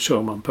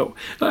kör man på.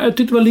 Ja, jag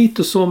tyckte det var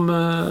lite som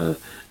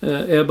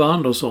Ebba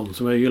Andersson,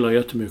 som jag gillar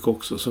jättemycket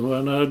också. Som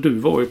var när du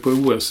var ju på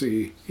OS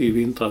i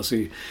vintras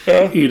i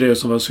det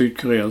som var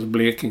Sydkoreas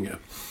Blekinge.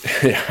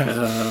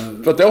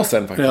 För ett år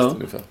sedan faktiskt. Ja.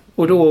 Ungefär.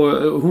 Och då,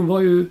 hon var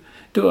ju,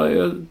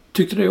 jag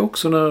tyckte det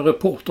också när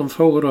reportern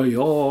frågade,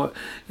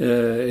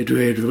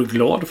 är du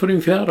glad för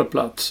din 4:e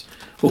plats?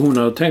 Och hon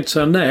hade tänkt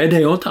säga, nej det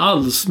är jag inte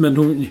alls, men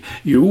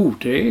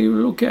det är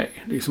ju okej.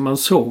 Liksom man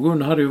såg,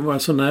 hon hade ju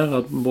varit så nära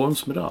att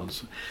bronsmedalj.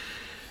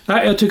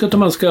 Nej, jag tycker att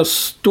man ska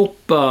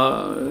stoppa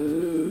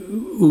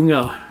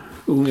unga.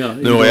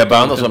 Nu har Ebba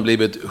Andersson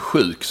blivit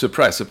sjuk,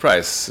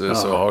 surprise,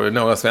 så har ju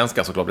några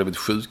svenskar såklart blivit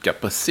sjuka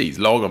precis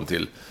lagom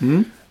till.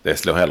 Det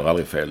slår heller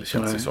aldrig fel,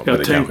 känns det som.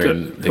 Det kanske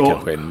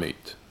är en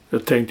myt.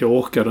 Jag tänkte, jag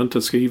orkade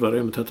inte skriva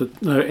det, men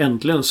när jag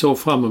äntligen såg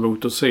fram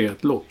emot att se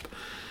ett lopp,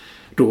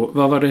 då,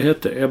 vad var det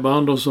hette? Ebba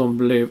Andersson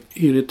blev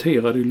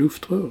irriterad i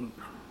luftrören.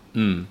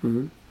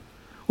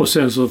 Och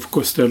sen så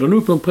ställde hon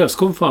upp en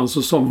presskonferens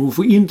och sa att hon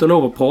får inte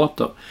lov att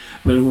prata.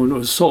 Men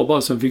hon sa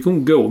bara, sen fick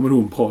hon gå, men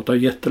hon pratade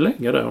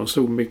jättelänge där. Hon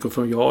stod med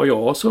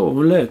mikrofon, så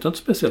hon lät inte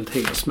speciellt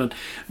hes. Men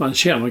man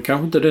känner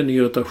kanske inte den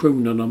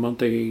irritationen när man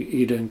inte är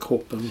i den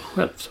kroppen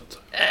själv. Så att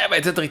säga. Jag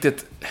vet inte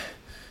riktigt.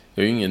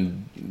 Jag är ju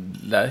ingen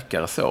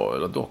läkare så,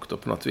 eller doktor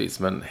på något vis,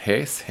 men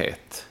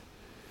heshet.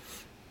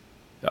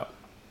 Ja.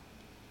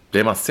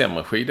 Blir man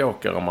sämre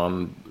skidåkare om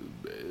man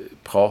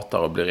pratar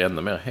och blir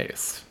ännu mer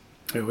hes?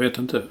 Jag vet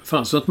inte.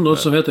 Fanns det inte något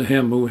som heter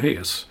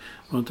hemohes?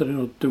 Var inte det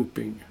något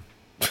doping?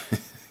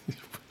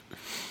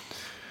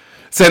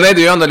 Sen är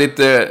det ju ändå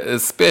lite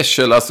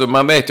special. Alltså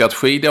man vet ju att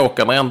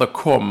skidåkarna ändå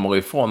kommer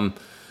ifrån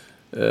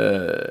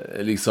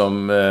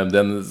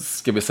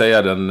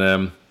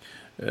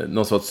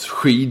någon sorts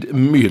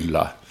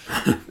skidmylla.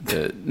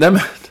 Nej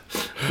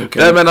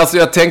men alltså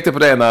jag tänkte på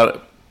det när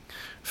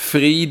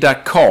Frida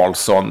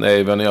Karlsson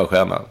är vår nya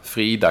stjärna.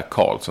 Frida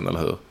Karlsson, eller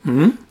hur?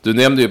 Du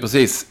nämnde ju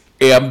precis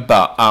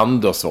Ebba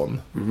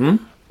Andersson.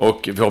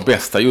 Och vår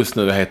bästa just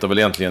nu heter väl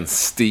egentligen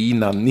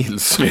Stina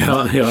Nilsson.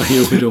 Ja,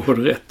 då har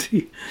du rätt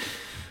i.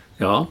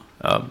 Ja.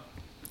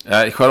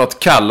 Charlotte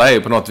Kalla är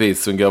ju på något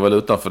vis, som går väl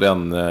utanför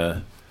den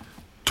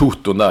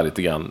toton där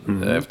lite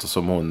grann.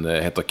 Eftersom hon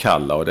heter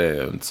Kalla och det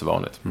är inte så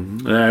vanligt.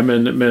 Nej,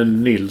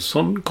 men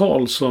Nilsson,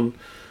 Karlsson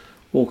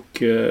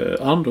och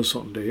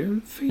Andersson, det är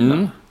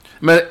fina.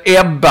 Men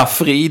Ebba,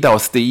 Frida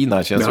och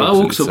Stina känns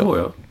också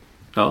bra,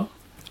 ja.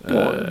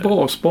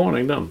 Bra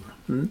spaning den.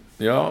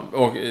 Ja,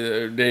 och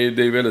det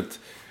är väldigt...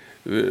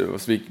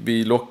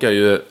 Vi lockar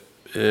ju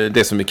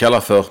det som vi kallar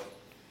för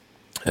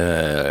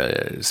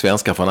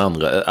svenskar från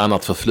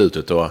annat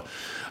förflutet och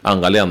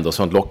andra länder.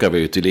 Sånt lockar vi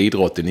ju till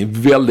idrotten i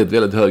väldigt,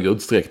 väldigt hög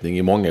utsträckning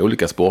i många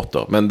olika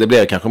sporter. Men det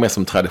blir kanske mer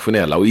som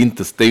traditionella. Och det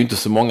är ju inte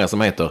så många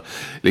som heter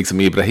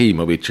liksom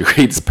Ibrahimovic i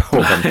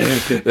skidspåren.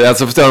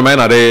 Alltså förstår du vad jag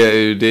menar?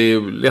 Det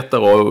är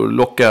lättare att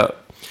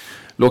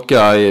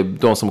locka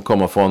de som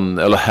kommer från,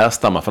 eller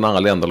härstammar från andra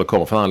länder, eller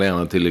kommer från andra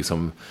länder till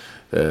liksom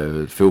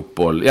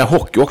fotboll. Ja,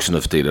 hockey också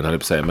nu för tiden, hade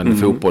jag på sig. Men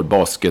fotboll,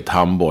 basket,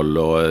 handboll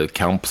och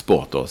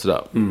kampsport och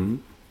sådär.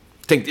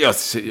 Tänkte jag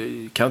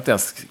kan inte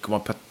ens komma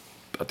på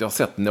att jag har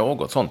sett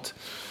något sånt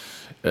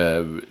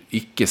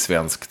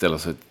icke-svenskt eller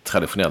så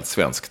traditionellt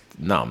svenskt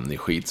namn i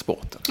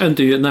skidsporten.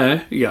 Inte,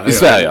 nej. I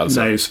Sverige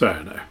alltså? Nej, i Sverige,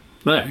 nej.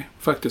 Nej,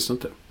 faktiskt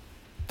inte.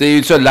 Det är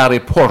ju så Larry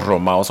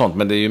Porroma och sånt,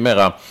 men det är ju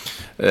mera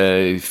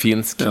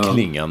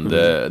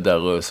finskklingande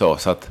där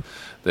så att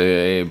det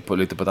är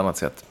lite på ett annat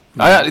sätt.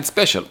 Ja, lite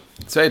special.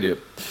 Så är det ju.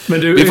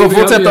 Vi får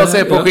fortsätta att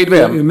se på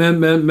skid-VM.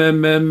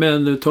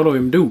 Men nu talar vi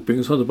om doping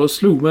och sånt. Det bara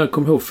slog mig,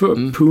 kom ihåg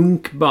för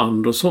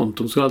punkband och sånt.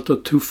 De ska alltid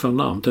ha tuffa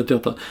namn.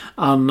 Detta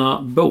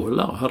Anna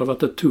Bålar hade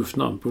varit ett tufft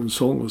namn på en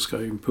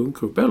sångerska i en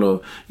punkgrupp. Eller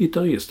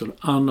gitarrist.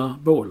 Anna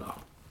Bålar.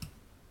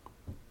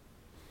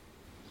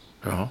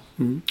 Ja.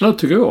 Ja,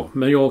 tycker jag.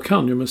 Men jag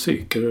kan ju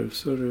musik.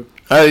 Så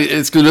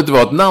skulle det inte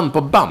vara ett namn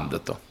på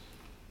bandet då?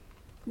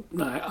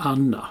 Nej,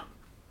 Anna.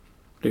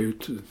 Det är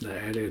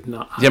ett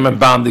namn. Ja, men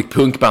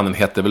punkbanden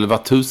hette väl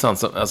vad tusan,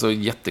 alltså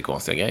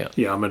jättekonstiga grejer.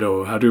 Ja, men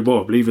då hade ju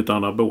bara blivit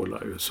Anna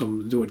Bålar ju.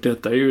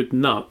 Detta är ju ett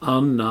namn.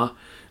 Anna,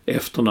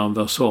 efternamn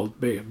versalt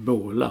B.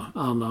 Båla.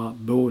 Anna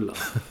Bålar.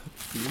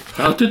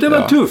 Jag tyckte det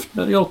var tufft.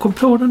 Jag kom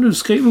på det nu,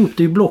 skrev upp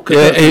det i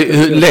blocket.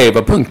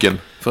 Lever punken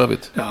för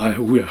övrigt? Ja,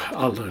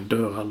 aldrig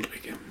dör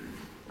aldrig.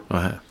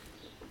 Aha.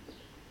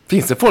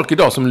 Finns det folk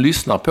idag som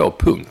lyssnar på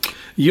punk?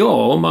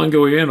 Ja, om man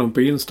går igenom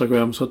på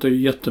Instagram så att det är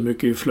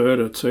jättemycket i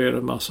flödet så är det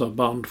en massa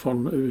band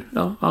från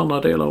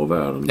andra delar av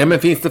världen. Ja, men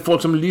finns det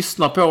folk som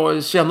lyssnar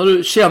på...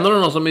 Känner du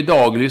någon som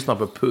idag lyssnar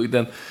på punk,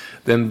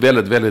 den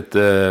väldigt, väldigt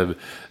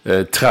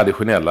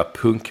traditionella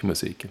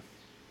punkmusiken?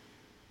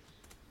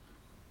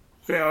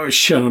 Jag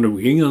känner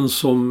nog ingen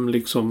som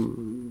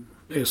liksom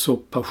är så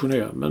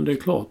passionerad. Men det är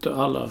klart att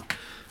alla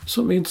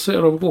som är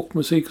intresserade av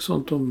rockmusik och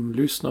sånt, de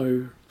lyssnar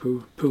ju på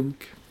punk.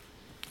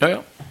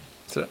 Ja.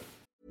 Så.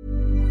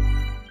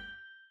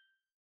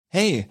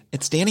 Hey,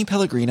 it's Danny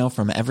Pellegrino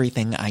from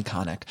Everything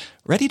Iconic.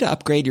 Ready to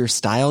upgrade your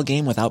style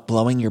game without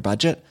blowing your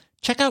budget?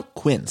 Check out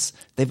Quince.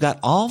 They've got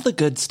all the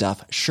good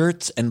stuff,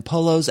 shirts and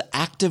polos,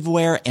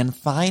 activewear, and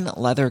fine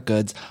leather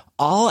goods,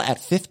 all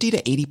at 50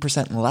 to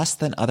 80% less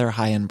than other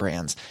high-end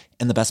brands.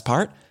 And the best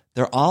part?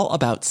 They're all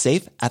about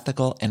safe,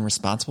 ethical, and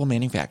responsible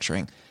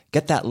manufacturing.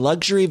 Get that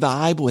luxury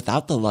vibe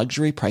without the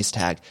luxury price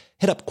tag.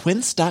 Hit up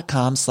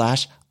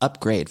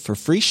quince.com/upgrade for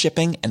free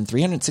shipping and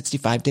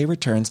 365-day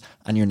returns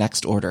on your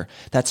next order.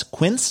 That's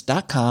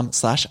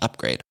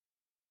quince.com/upgrade.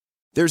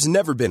 There's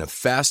never been a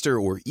faster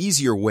or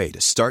easier way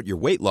to start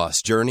your weight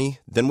loss journey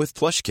than with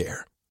PlushCare.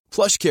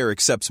 PlushCare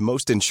accepts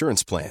most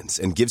insurance plans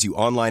and gives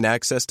you online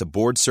access to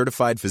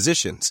board-certified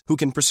physicians who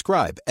can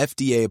prescribe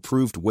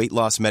FDA-approved weight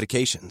loss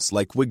medications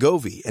like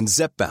Wegovy and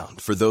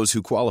Zepbound for those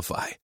who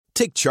qualify.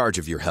 Take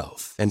charge of your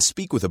health and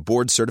speak with a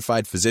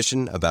board-certified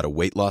physician about a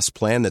weight loss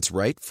plan that's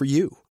right for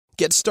you.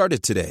 Get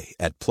started today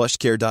at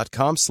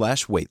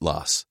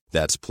plushcare.com/weightloss.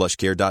 That's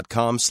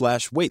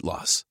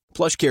plushcare.com/weightloss.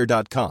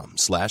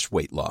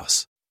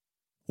 plushcare.com/weightloss.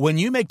 When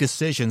you make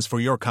decisions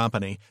for your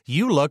company,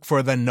 you look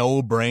for the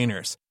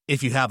no-brainers.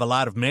 If you have a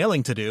lot of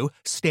mailing to do,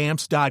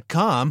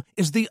 Stamps.com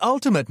is the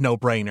ultimate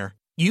no-brainer.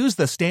 Use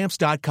the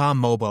Stamps.com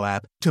mobile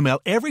app to mail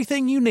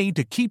everything you need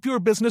to keep your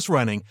business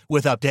running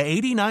with up to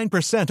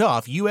 89%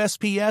 off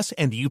USPS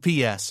and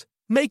UPS.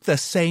 Make the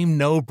same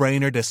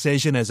no-brainer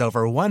decision as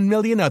over 1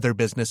 million other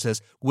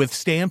businesses with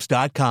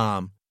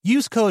Stamps.com.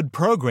 Use code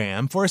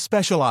PROGRAM for a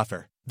special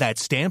offer.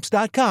 That's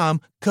Stamps.com,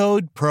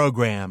 code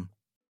PROGRAM.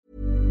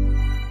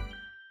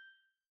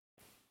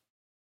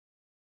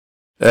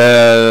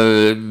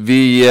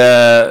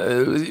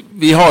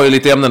 Vi har ju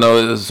lite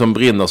ämnen som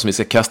brinner som vi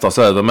ska kasta oss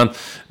över,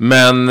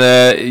 men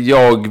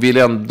jag vill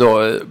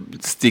ändå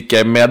sticka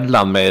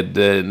emellan med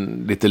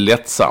lite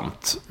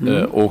lättsamt.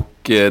 Och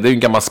det är en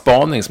gammal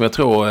spaning som jag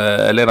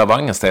tror Lena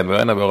Wangensten var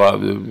en av våra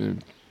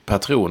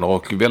patroner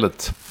och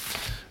väldigt,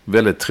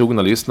 väldigt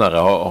trogna lyssnare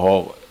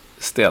har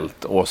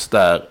ställt oss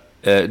där.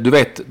 Du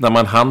vet, när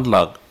man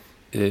handlar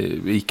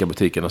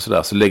ICA-butiken och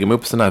sådär, så lägger man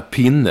upp sån här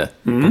pinne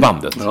på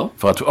bandet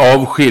för att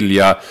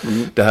avskilja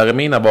det här är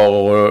mina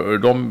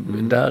varor och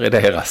det här är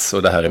deras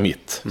och det här är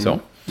mitt.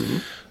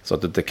 Så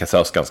att inte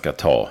kassörskan ska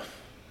ta,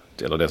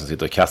 eller den som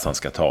sitter i kassan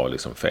ska ta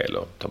liksom fel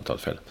och ta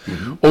betalt fel.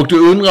 Och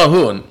du undrar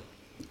hon,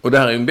 och det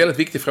här är en väldigt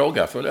viktig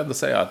fråga, för jag vill ändå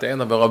säga att det är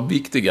en av våra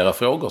viktigare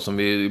frågor som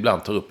vi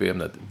ibland tar upp i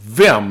ämnet.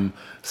 Vem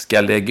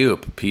ska lägga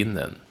upp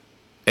pinnen?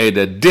 Är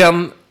det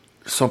den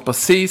som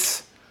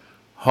precis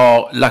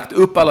har lagt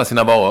upp alla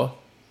sina varor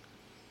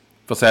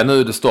för att säga nu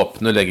är det stopp,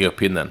 nu lägger jag upp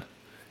pinnen?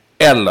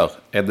 Eller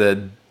är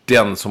det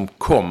den som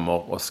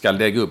kommer och ska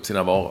lägga upp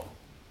sina varor?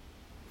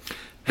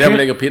 Vem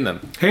lägger pinnen?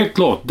 Helt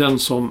klart den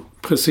som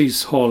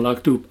precis har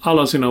lagt upp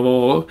alla sina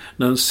varor.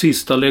 När den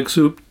sista läggs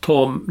upp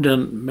tar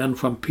den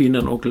människan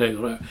pinnen och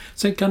lägger det.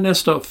 Sen kan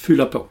nästa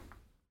fylla på.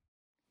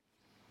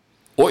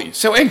 Oj,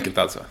 så enkelt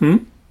alltså?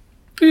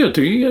 Jag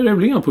tycker det är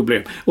väl inga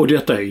problem. Och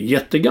detta är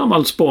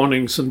jättegammal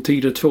spaning sedan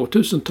tidigt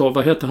 2000-tal.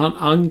 Vad hette han?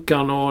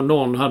 Ankan och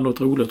någon hade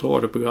något roligt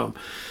radioprogram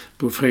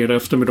på fredag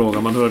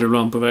eftermiddagar. Man hörde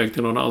ibland på väg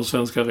till någon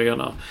allsvensk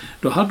arena.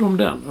 Då hade de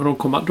den. Och de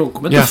kom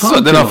inte fram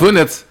till den har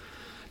funnits.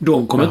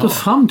 De kom inte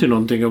fram till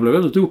någonting. Jag blev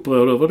väldigt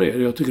upprörd över det.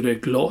 Jag tycker det är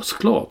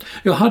glasklart.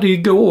 Jag hade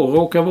igår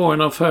råkat vara i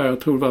en affär.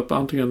 Jag tror det var på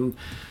antingen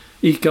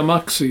ICA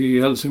Maxi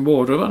i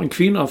Helsingborg. Det var en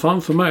kvinna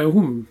framför mig och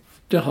hon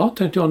Jaha,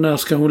 tänkte jag, när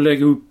ska hon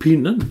lägga upp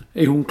pinnen?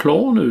 Är hon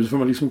klar nu? Får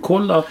man liksom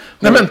kolla.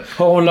 Nej, men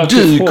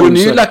du kunde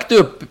ju lagt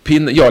upp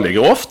pinnen. Jag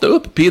lägger ofta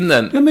upp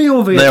pinnen men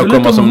jag vet när jag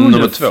kommer som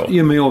nummer 2.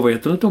 Ja, men jag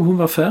vet inte om hon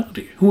var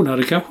färdig. Hon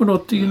hade kanske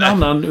något i en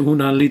annan...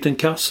 Hon hade en liten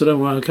kasse där.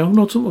 Hon hade kanske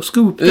något som ska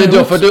upp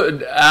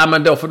där.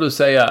 Men då får du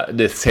säga,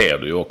 det ser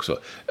du ju också.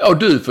 Och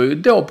du får ju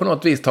då på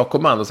något vis ta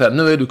kommando och säga,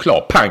 nu är du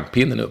klar. Pang,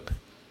 pinnen upp.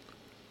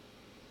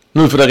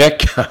 Nu får det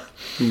räcka.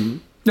 Mm.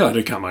 Ja,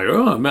 det kan man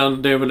göra,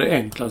 men det är väl det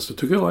enklaste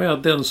tycker jag är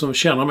att den som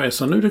känner med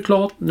sig, nu är det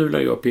klart, nu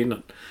lägger jag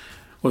pinnen.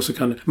 Och så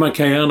kan man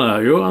kan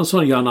gärna göra en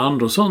sån Jan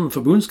Andersson,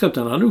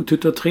 förbundskapten, han nog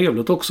tyckte det var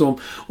trevligt också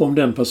om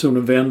den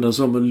personen vände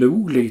sig om och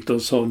log lite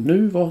och sa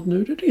nu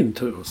är det din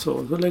tur.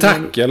 Så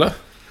tack eller?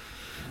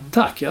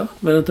 Tack ja,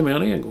 men inte mer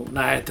än en gång.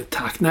 Nej, inte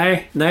tack.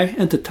 Nej,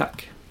 inte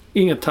tack.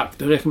 Inget tack,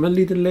 det räcker med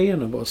lite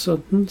leende bara.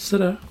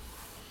 Sådär.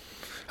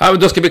 Ja, men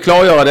då ska vi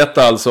klargöra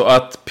detta alltså,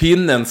 att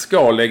pinnen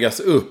ska läggas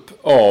upp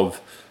av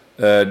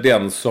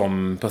den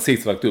som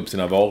precis lagt upp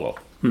sina varor.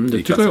 Det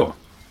tycker jag.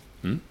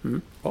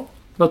 Ja.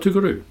 Vad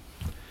tycker du?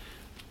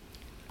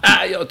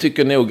 Jag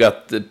tycker nog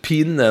att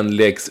pinnen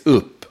läggs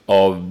upp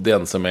av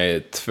den som är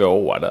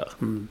 2 där.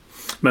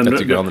 Men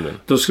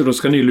då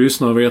ska ni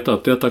lyssna och veta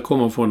att detta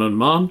kommer från en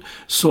man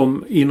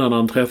som innan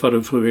han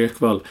träffade fru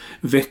Ekvall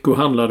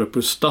veckohandlade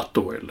på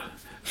Statoil.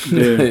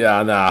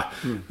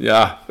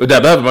 Ja, och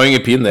där behöver man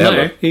ingen pinne heller.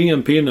 Nej,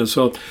 ingen pinne,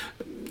 så att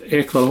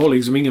Ekvall har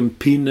liksom ingen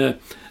pinne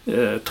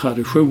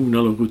tradition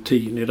eller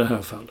rutin i det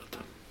här fallet.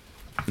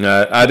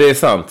 Nej, det är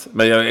sant.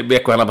 Men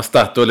veckohandlar på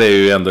Statoil är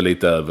ju ändå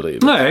lite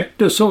överdrivet. Nej,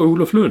 det sa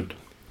Olof Lund.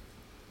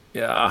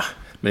 Ja,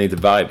 men inte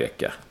varje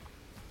vecka.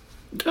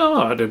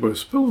 Ja, det beror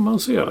på hur man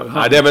ser det.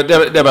 Nej,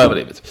 det var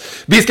överdrivet.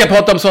 Vi ska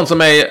prata om sånt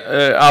som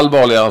är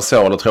allvarligare än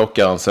så eller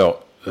tråkigare än så.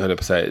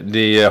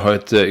 Det har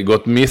inte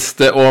gått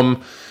miste om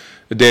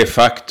det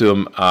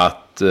faktum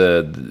att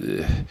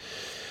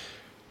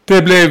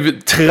det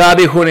blev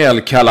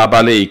traditionell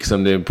kalabalik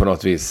som det på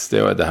något vis,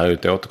 det här är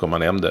ett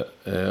återkommande ämne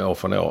år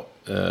från år.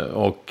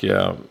 Och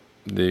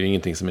det är ju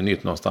ingenting som är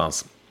nytt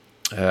någonstans.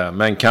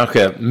 Men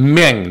kanske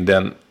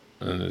mängden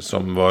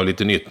som var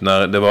lite nytt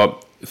när det var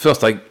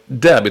första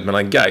derbyt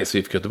mellan Gais och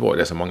IFK Göteborg.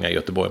 Det är så många i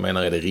Göteborg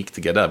menar är det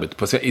riktiga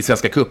derbyt i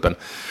Svenska cupen.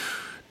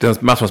 Den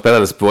matchen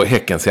spelades på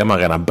Häckens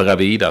hemmaarena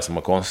Bravida som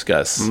har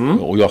konstgräs.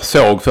 Och jag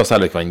såg först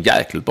att det var en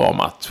jäkligt bra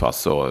match.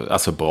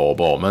 Alltså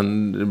bra.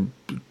 Men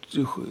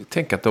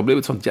tänk att det har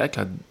blivit sånt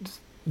jäkla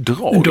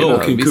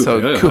drag i vissa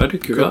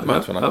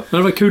cupmatcherna. Men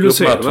det var kul att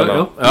se.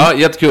 Ja,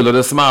 jättekul. Och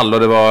det small och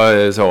det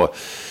var så...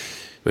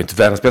 Det var inte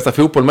världens bästa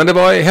fotboll, men det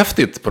var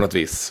häftigt på något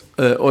vis.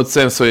 Och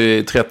sen så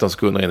i 13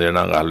 sekunder in i den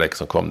andra halvlek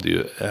så kom det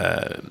ju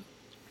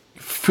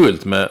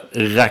fullt med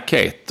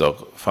raketer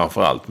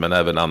framförallt, men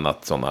även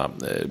annat sådana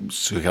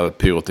så kallad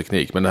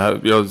pyroteknik. Men det här,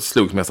 jag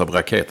slog mest av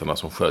raketerna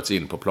som sköts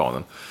in på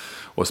planen.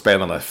 Och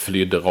spelarna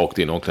flydde rakt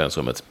in i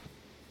omklädningsrummet.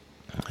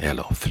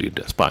 Eller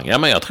sprang. Ja,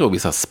 men jag tror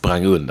vissa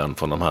sprang undan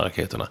från de här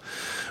raketerna.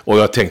 Och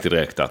jag tänkte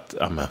direkt att,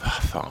 ja men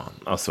vad fan,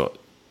 alltså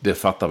det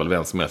fattar väl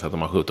vem som helst att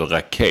de har skjutit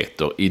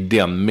raketer i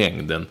den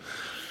mängden.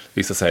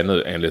 Visar sig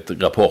nu enligt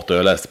rapporter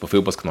jag läste på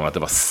Fotbollskanalen att det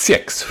var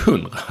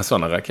 600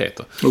 sådana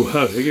raketer.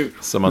 Herregud.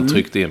 Som man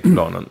tryckte in på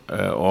planen.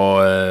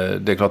 Och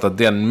det är klart att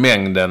den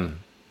mängden,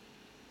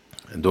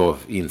 då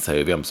inser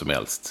ju vem som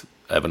helst,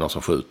 även de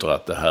som skjuter,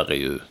 att det här är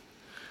ju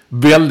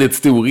väldigt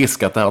stor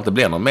risk att det här inte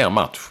blir någon mer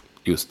match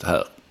just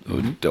här och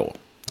då.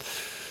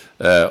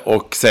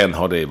 Och sen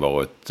har det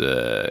varit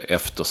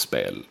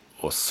efterspel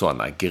och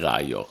sådana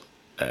grejer.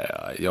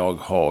 Jag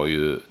har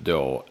ju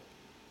då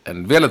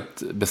en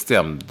väldigt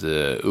bestämd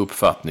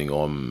uppfattning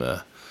om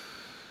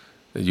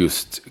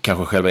just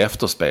kanske själva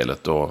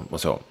efterspelet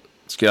och så.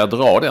 Ska jag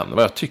dra den?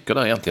 Vad jag tycker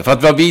där egentligen? För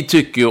att vad vi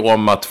tycker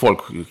om att folk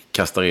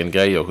kastar in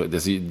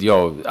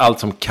grejer, allt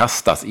som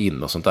kastas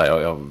in och sånt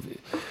där,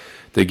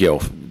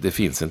 det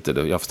finns inte,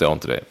 jag förstår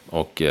inte det.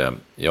 Och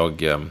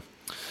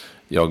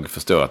jag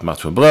förstår att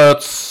matchen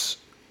bröts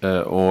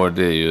och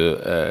det är ju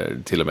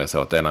till och med så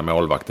att ena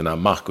målvakterna,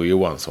 Marco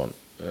Johansson,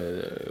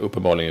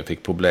 uppenbarligen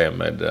fick problem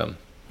med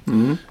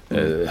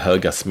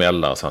höga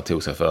smällar så han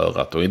tog sig för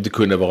örat och inte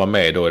kunde vara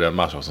med då i den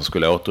matchen som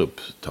skulle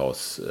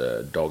återupptas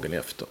dagen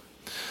efter.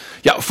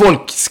 Ja,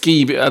 folk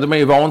skriver, de är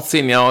ju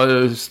vansinniga,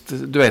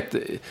 du vet,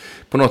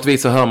 på något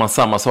vis så hör man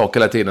samma sak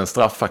hela tiden,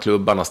 straffa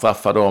klubbarna,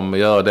 straffa dem,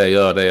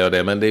 gör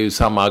det, men det är ju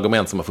samma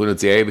argument som har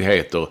funnits i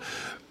evigheter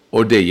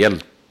och det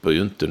hjälper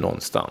ju inte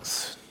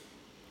någonstans.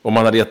 Om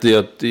man hade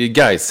gett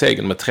Gais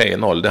segern med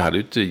 3-0, det hade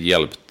ju inte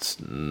hjälpt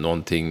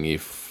någonting i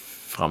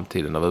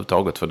framtiden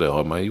överhuvudtaget, för det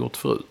har man ju gjort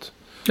förut.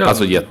 Ja.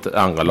 Alltså gett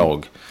andra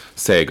lag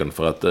segern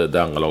för att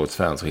det andra lagets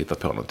fans har hittat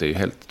på något. Det är ju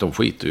helt, de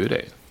skiter ju i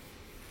det.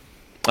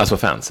 Alltså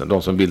fansen,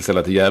 de som vill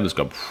ställa till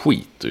jävelskap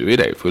skiter ju i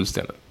det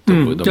fullständigt.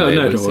 Det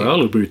har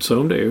aldrig brytt sig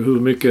om det. Hur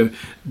mycket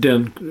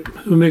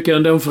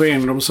den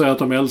föreningen de säger att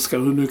de älskar,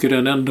 hur mycket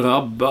den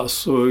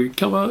drabbas och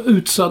kan vara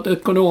utsatt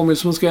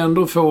ekonomiskt, som ska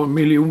ändå få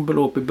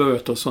miljonbelopp i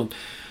böter och sånt.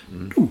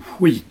 De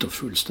skiter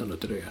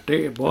fullständigt i det.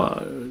 Det är bara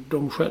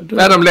de själva.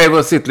 Nej, de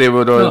lever sitt liv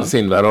och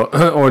sin värld.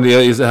 Och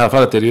i det här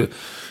fallet är det ju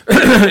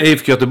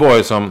IFK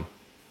Göteborg som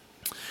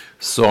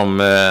som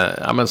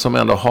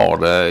ändå har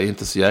det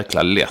inte så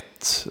jäkla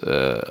lätt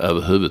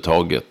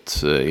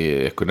överhuvudtaget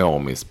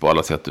ekonomiskt på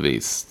alla sätt och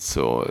vis,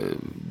 så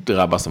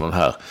drabbas de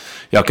här.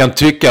 Jag kan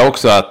tycka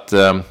också att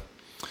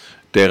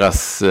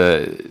deras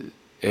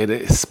är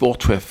det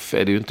sportchef,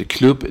 är det ju inte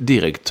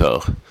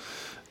klubbdirektör,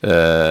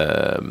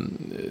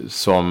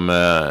 som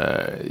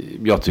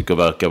jag tycker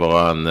verkar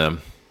vara en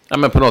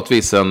på något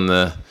vis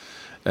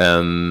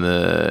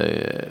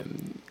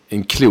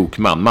en klok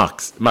man.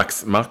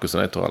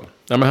 Markusson heter han.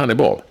 Ja, men han är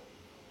bra.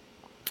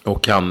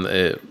 Och han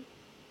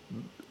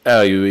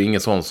är ju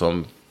ingen sån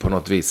som på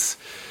något vis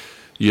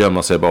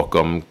gömmer sig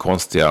bakom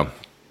konstiga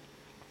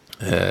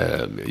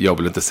jag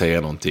vill inte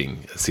säga någonting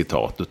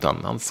citat, utan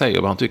han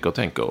säger vad han tycker och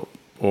tänker,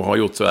 och har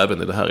gjort så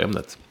även i det här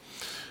ämnet.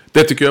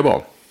 Det tycker jag är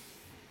bra.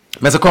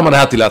 Men så kommer det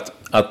här till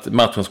att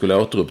matchen skulle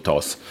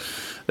återupptas.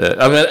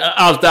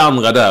 Allt det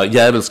andra där,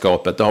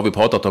 jävelskapet, det har vi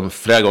pratat om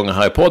flera gånger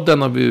här i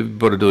podden, och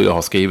både du och jag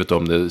har skrivit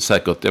om det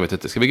säkert, jag vet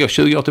inte, ska vi gå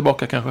 20 år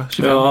tillbaka kanske?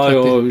 25,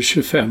 ja,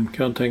 25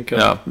 kan jag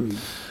tänka.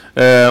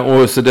 Ja.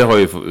 Och så det har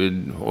ju,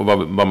 och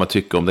vad man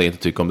tycker om det, inte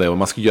tycker om det, vad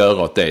man ska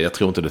göra åt det. Jag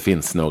tror inte det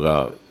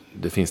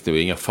finns nog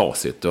inga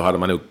facit. Då hade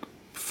man nog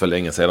för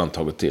länge sedan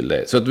tagit till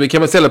det. Så att vi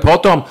kan väl istället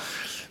prata om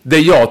det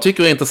jag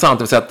tycker är intressant,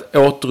 det vill säga att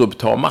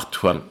återuppta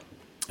matchen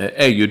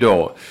är ju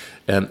då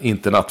en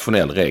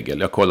internationell regel.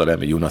 Jag kollade det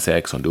med Jonas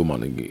Eriksson,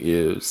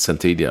 domaren, sen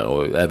tidigare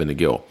och även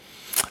igår.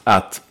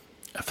 Att,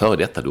 före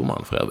detta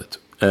domaren för övrigt,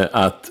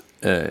 att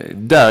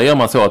där gör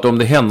man så att om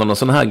det händer någon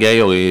sån här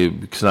grejer i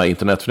såna här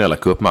internationella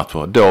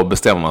cupmatcher, då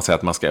bestämmer man sig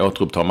att man ska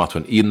återuppta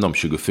matchen inom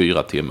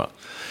 24 timmar.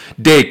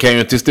 Det kan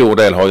ju till stor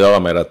del ha att göra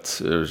med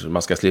att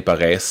man ska slippa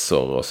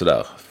resor och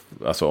sådär.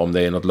 Alltså om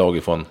det är något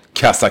lag från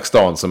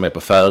Kazakstan som är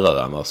på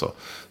Färöarna, så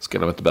ska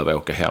de inte behöva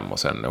åka hem och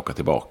sen åka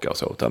tillbaka och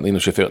så. Utan inom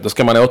 24, då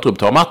ska man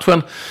återuppta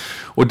matchen.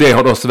 Och det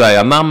har då Sverige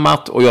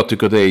anammat, och jag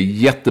tycker det är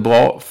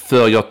jättebra.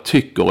 För jag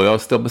tycker, och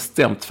jag står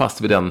bestämt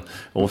fast vid den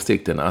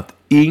åsikten, att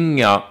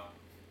inga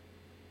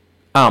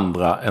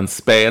andra än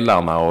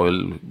spelarna och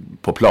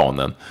på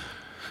planen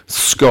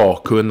ska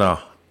kunna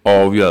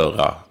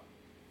avgöra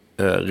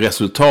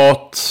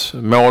resultat,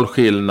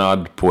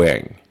 målskillnad,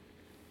 poäng.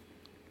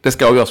 Det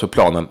ska avgöras på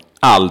planen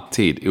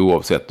alltid,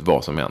 oavsett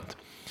vad som hänt.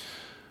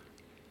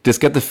 Det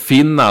ska inte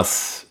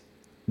finnas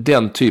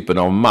den typen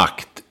av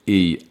makt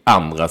i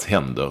andras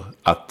händer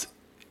att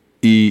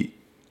i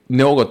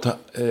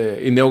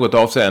något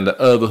avseende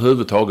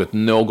överhuvudtaget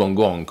någon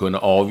gång kunna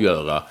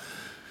avgöra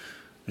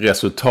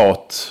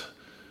resultat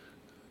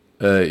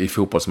i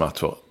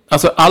fotbollsmatcher.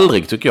 Alltså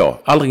aldrig, tycker jag.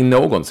 Aldrig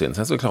någonsin.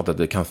 Sen så är det klart att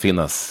det kan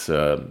finnas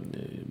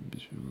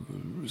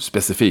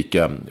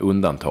specifika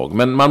undantag.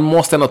 Men man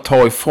måste ändå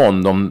ta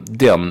ifrån dem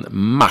den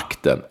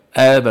makten.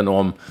 Även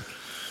om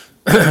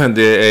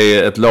det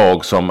är ett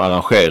lag som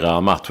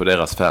arrangerar match och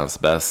deras fans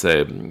bär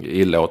sig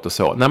illa åt och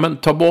så. Nej, men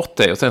ta bort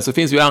det. Och sen så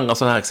finns ju andra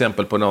sådana här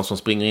exempel på någon som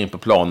springer in på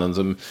planen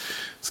som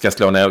ska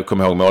slå ner,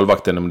 kom ihåg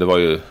målvakten, men det var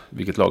ju,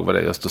 vilket lag var det?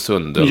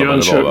 Östersund?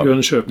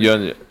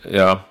 Jönköping.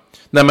 Ja.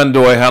 Nej, men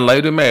då handlar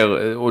ju det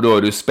mer, och då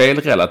är det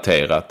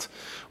spelrelaterat.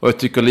 Och jag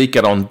tycker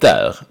likadant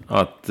där,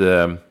 att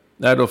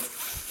då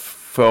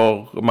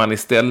får man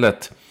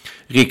istället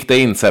rikta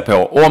in sig på,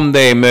 om det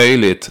är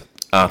möjligt,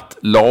 att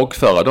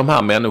lagföra de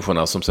här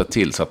människorna som ser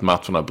till så att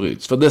matcherna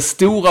bryts. För det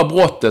stora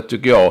brottet,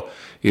 tycker jag,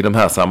 i de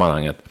här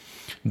sammanhanget,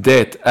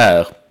 det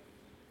är,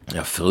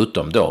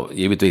 förutom då,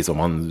 givetvis om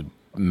man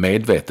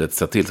medvetet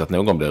ser till så att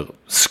någon blir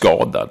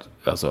skadad,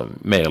 alltså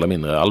mer eller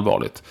mindre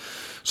allvarligt,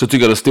 så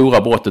tycker jag det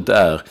stora brottet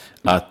är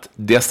att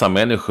dessa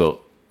människor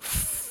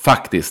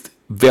faktiskt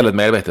väldigt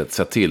medvetet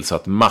ser till så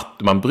att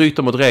man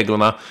bryter mot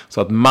reglerna,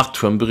 så att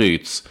matchen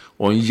bryts,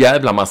 och en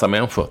jävla massa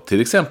människor,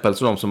 till exempel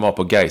som de som var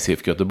på Gais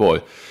IFK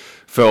Göteborg,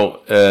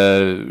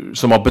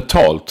 som har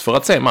betalt för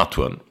att se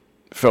matchen,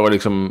 för att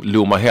liksom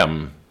lomma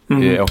hem,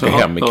 åka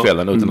hem i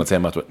kvällen utan att se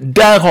matchen.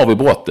 Där har vi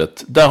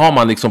brottet. Där har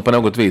man liksom på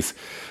något vis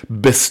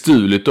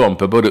bestulit dem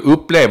på både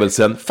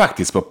upplevelsen,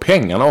 faktiskt på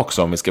pengarna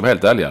också, om vi ska vara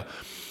helt ärliga.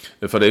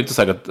 För det är ju inte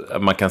säkert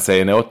att man kan se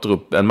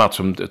en match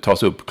som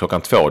tas upp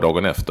 2:00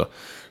 dagen efter.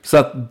 Så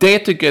att det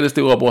tycker jag är det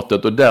stora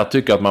brottet, och där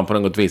tycker jag att man på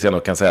något vis ändå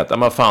kan säga att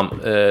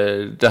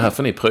det här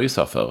får ni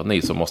pröjsa för,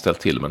 ni som har ställt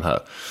till med det här.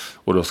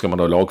 Och då ska man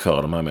då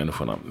lagföra de här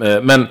människorna.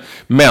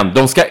 Men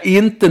de ska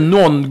inte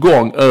någon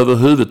gång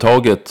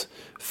överhuvudtaget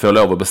få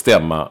lov att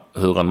bestämma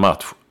hur en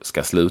match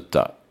ska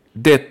sluta.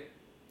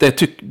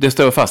 Det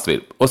står jag fast vid.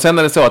 Och sen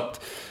är det så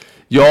att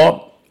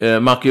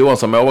Marco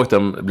Johansson,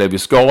 målvakten, blev ju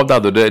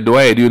skadad, och då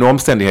är det ju en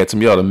omständighet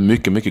som gör det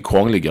mycket, mycket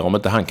krångligare om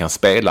inte han kan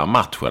spela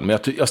matchen. Men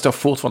jag står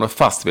fortfarande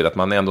fast vid att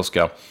man ändå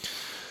ska,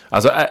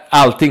 alltså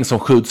allting som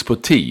skjuts på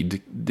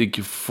tid,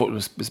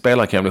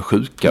 spelare kan bli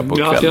sjuka på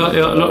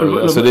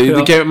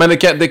kvällen. Men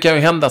det kan ju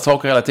hända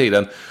saker hela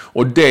tiden,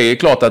 och det är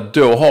klart att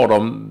då har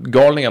de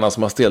galningarna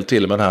som har ställt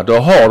till med det här, då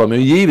har de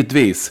ju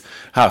givetvis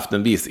haft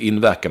en viss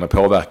inverkan och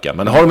påverkan,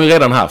 men det har de ju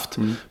redan haft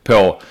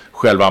på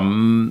själva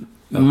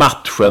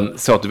matchen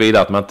så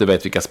tillvida att man inte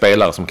vet vilka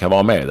spelare som kan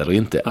vara med eller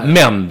inte. Nej.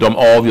 Men de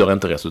avgör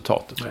inte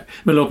resultatet. Nej.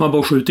 Men låt man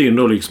bara skjuta in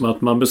då liksom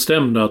att man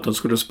bestämde att den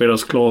skulle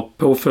spelas klart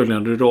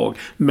påföljande dag.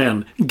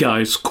 Men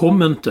guys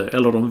kom inte,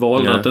 eller de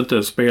valde att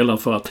inte spela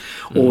för att...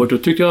 Och då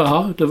tyckte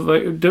jag,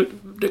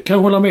 det kan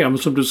jag hålla med om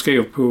som du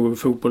skrev på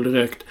Fotboll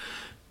Direkt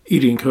i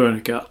din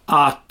krönika,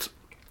 att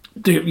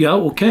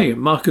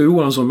Marco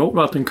Johansson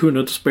målvakten kunde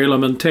inte spela,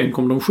 men tänk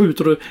om de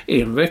skjuter det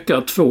 1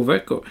 vecka, 2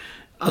 veckor.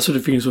 Alltså det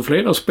finns ju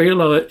flera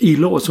spelare i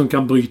lag som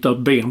kan bryta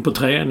ben på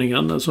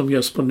träningen, som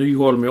Jesper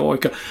Nyholm i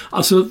AIK.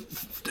 Alltså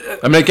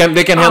men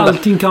det kan hända.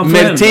 Allting kan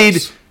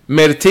förändras.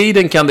 Med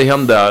tiden kan det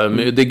hända.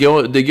 Det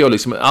går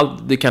liksom,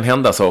 det kan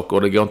hända saker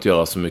och det går inte att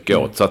göra så mycket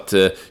åt. Så att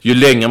ju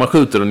längre man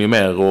skjuter den, ju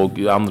mer och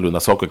annorlunda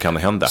saker kan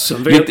hända.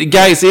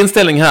 Guys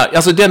inställning här,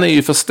 alltså den är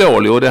ju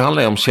förståelig och det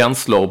handlar ju om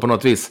känslor och på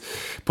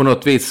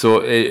något vis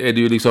så är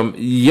det ju liksom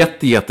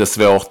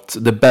jättesvårt.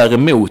 Det bär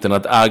emot en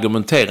att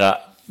argumentera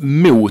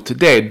mot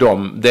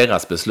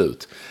deras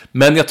beslut.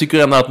 Men jag tycker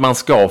ändå att man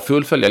ska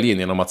fullfölja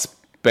linjen om att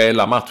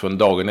spela matchen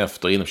dagen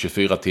efter inom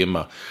 24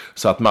 timmar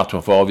så att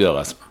matchen får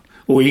avgöras.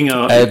 Och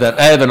inga...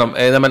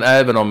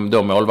 även om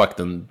då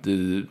målvakten,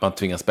 man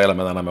tvingas spela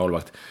med en annan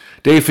målvakt.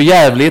 Det är för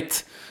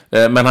jävligt,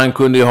 men han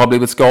kunde ju ha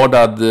blivit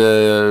skadad.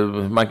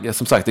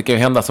 Som sagt, det kan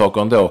ju hända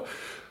saker ändå.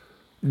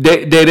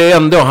 Det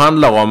ändå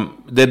handlar om,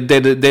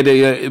 det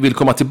jag vill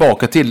komma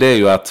tillbaka till, det är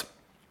ju att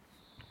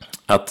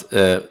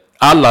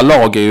alla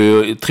lag är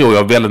ju, tror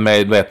jag, väldigt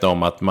medvetna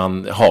om att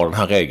man har den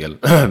här regeln.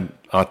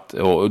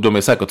 Och de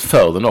är säkert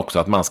för den också,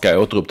 att man ska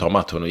återuppta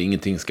matchen och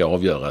ingenting ska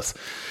avgöras.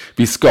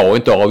 Vi ska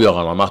inte avgöra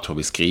några matcher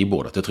vid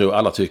skrivbordet, det tror jag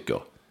alla tycker.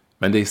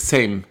 Men det är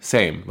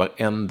same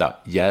varenda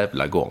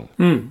jävla gång.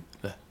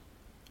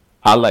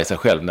 Alla är sig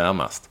själv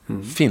närmast.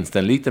 Finns det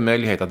en liten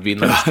möjlighet att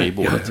vinna vid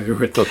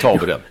skrivbordet, då tar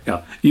vi den.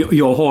 Ja.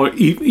 Jag har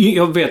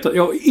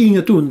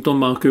inget ont om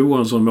Marco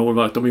Johansson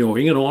målvakt, men jag har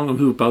ingen aning om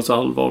hur pass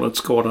allvarligt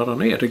skadad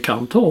han är. Det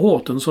kan ta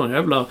hårt en sån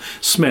jävla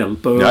smäll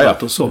på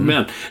örat och så.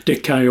 Men det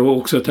kan ju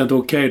också tänka,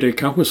 okej, det är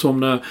kanske som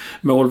när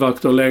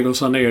målvakter lägger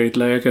sig ner i ett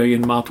läge i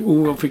en match.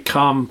 Jag fick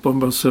kramp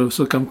och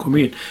så kan komma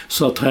in.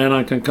 Så att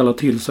tränaren kan kalla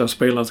till sig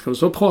spelaren ska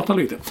så prata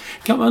lite.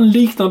 Kan vara en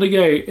liknande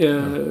grej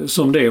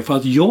som det. För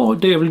att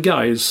det är väl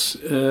guys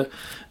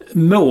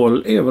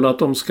mål är väl att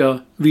de ska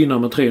vinna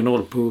med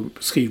 3-0 på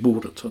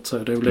skrivbordet, så att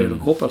säga. Det är väl det de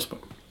hoppas på.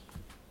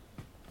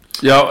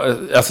 Ja,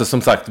 alltså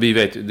som sagt, vi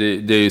vet,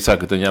 det är ju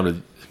säkert en jävligt...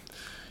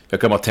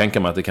 Jag kan bara tänka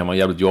mig att det kan vara en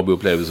jävligt jobbig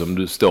upplevelse om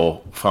du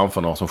står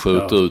framför någon som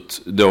skjuter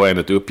ut, då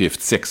enligt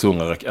uppgift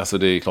 600, alltså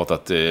det är klart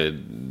att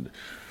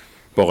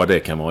bara det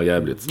kan vara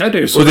jävligt. Ja, det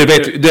är så. Och det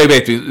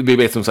vet vi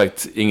vet som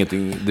sagt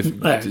ingenting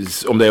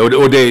om det.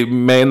 Och det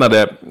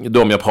menade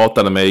de jag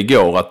pratade med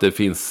igår, att det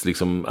finns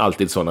liksom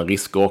alltid sådana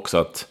risker också,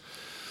 att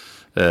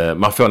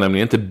man får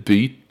nämligen inte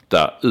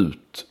byta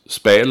ut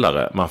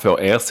spelare. Man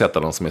får ersätta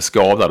de som är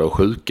skadade och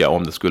sjuka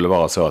om det skulle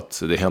vara så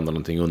att det händer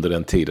någonting under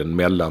den tiden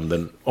mellan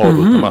den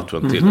avbrutna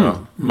matchen till.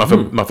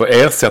 Man får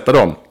ersätta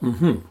dem.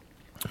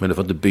 Men du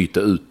får inte byta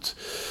ut.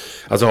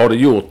 Alltså har du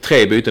gjort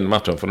 3 byten i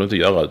matchen får du inte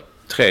göra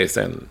 3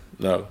 sen.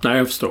 Nej,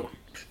 jag förstår.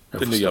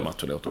 Det nya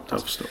matchen låter upp.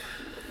 Jag förstår.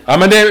 Ja,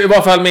 men det är i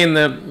varje fall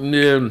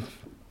min...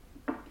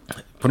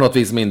 på något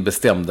vis min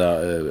bestämda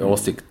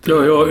åsikt.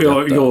 Jag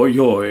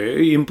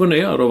är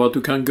imponerad av att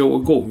du kan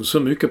gå igång så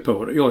mycket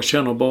på det. Jag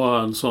känner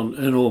bara en sån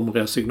enorm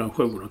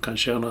resignation och kan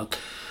känna att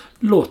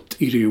låt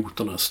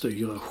idioterna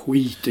styra.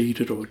 Skit i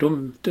det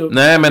då.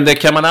 Nej, men det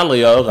kan man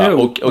aldrig göra.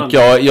 Och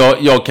jag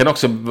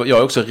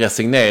är också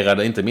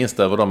resignerad, inte minst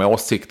över de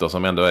åsikter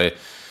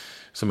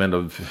som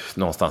ändå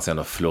någonstans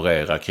ändå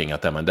florerar kring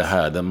att men det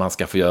här, man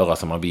ska få göra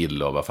som man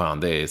vill och vad fan,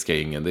 det ska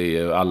ingen, det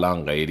är alla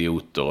andra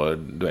idioter och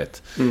du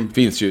vet. Det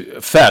finns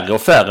ju färre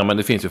och färre, men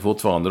det finns ju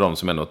fortfarande de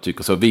som ändå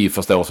tycker så. Vi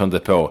förstår oss inte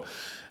på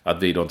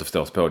att vi då inte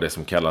förstår oss på det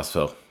som kallas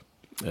för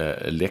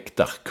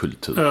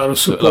läktarkultur. Ja,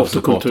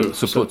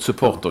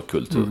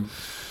 supporterkultur.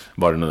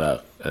 Vad det nu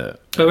är.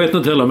 Jag vet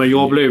inte heller, men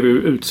jag blev ju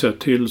utsett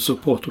till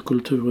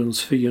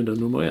supporterkulturens fiende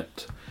nummer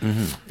 1.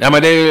 Ja,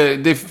 men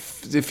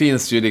det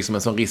finns ju liksom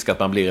en sån risk att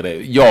man blir det.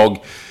 Jag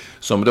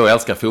som då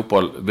älskar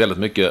fotboll väldigt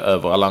mycket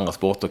över alla andra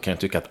sporter kan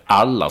tycka att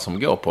alla som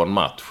går på en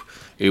match,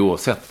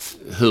 oavsett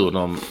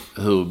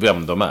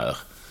vem de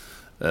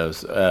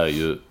är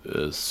ju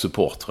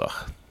supportrar.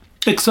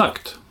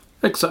 Exakt.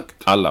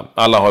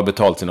 Alla har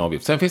betalt sin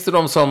avgift. Sen finns det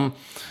de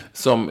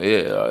som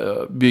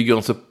bygger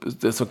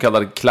en så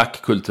kallad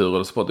klackkultur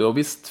eller support. Ja,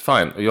 visst,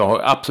 fine. Jag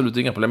har absolut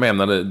inga problem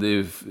med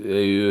det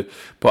är ju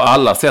på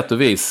alla sätt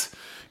och vis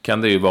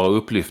kan det ju vara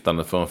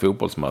upplyftande för en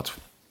fotbollsmatch.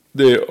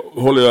 Det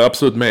håller jag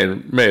absolut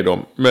med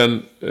om.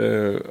 Men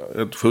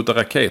att skjuta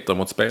raketer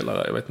mot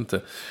spelare, jag vet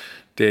inte.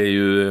 Det är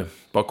ju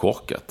bara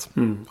korkat.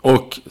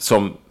 Och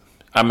som...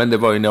 Ja, men det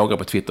var ju några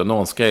på Twitter.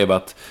 Någon skrev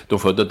att de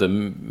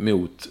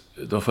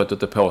sköt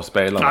inte på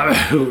spelarna.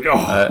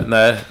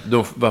 Nej,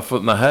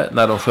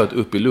 de sköt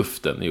upp i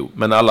luften. Jo.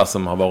 Men alla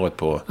som har varit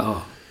på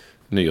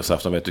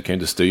nyårsafton vet, du kan ju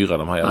inte styra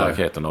de här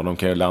raketerna och de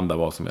kan ju landa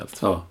var som helst.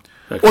 Ja,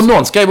 och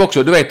någon skrev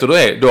också, du vet hur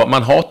det är,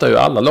 man hatar ju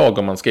alla lag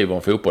om man skriver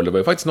om fotboll. Det var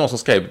ju faktiskt någon som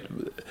skrev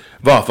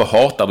Varför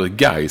hatar du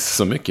Gais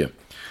så mycket?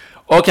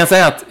 Och jag kan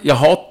säga att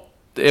jag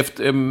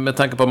med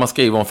tanke på att man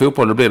skriver om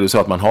fotboll, då blir det så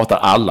att man hatar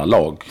alla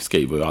lag,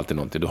 skriver ju alltid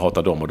någonting. Du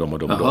hatar dem och dem och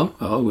dem och dem.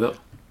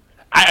 Ja.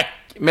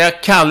 Men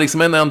jag kan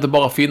liksom inte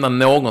bara finna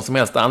någon som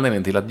helst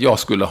anledning till att jag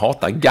skulle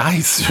hata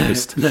Gais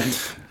just. Nej.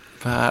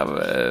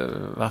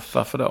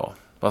 Varför då?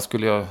 Vad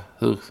skulle jag...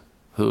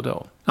 Hur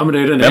då? Ja, men det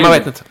är man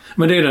vet inte.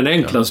 Men det är den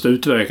enklaste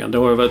utvägen.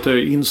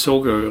 Det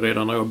insåg jag ju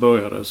redan när jag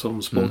började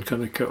som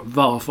sportkrönikör.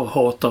 Varför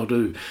hatar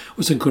du?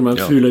 Och sen kunde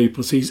man fylla i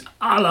precis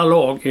alla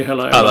lag i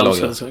hela lag.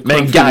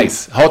 Men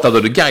Gais,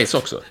 hatade du Gais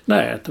också?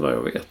 Nej, inte vad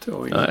jag vet.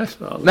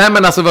 Nej,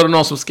 men alltså var det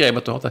någon som skrev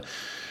att du hatade...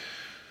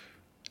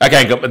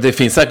 Det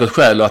finns säkert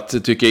skäl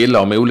att tycka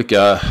illa om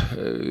olika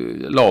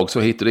lag så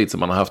hit och dit som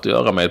man har haft att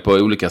göra med på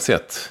olika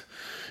sätt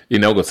i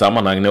något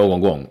sammanhang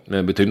någon gång.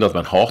 Det betyder inte att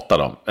man hatar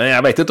dem.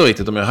 Jag vet inte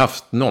riktigt om jag har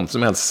haft någon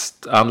som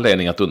helst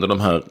anledning att under de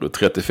här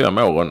 35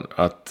 åren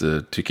att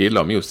tycka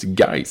illa om just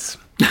Gais.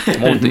 Jag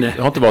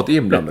har inte varit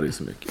inblandad i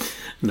så mycket.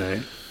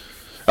 Nej.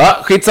 Ja,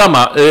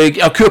 skitsamma.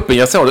 Kuppen,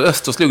 jag såg det.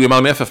 Öster slog ju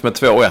Malmö FF med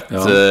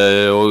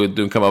 2-1. Och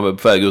du kan vara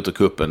på väg ut ur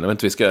kuppen. Jag vet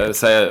inte vi ska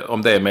säga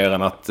om det mer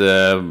än att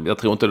jag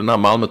tror inte den här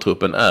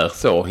Malmö-truppen är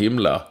så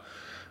himla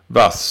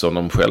vass som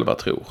de själva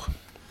tror.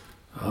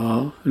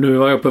 Ja, nu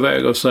var jag på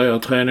väg att säga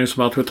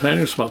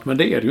träningsmatch, men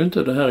det är det ju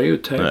inte. Det här är ju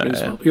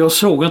tävlingsmatch. Jag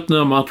såg inte den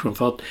här matchen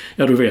för att,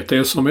 du vet, det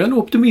är som en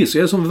optimist.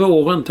 Jag är som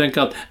våren,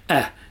 tänker att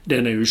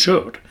den är ju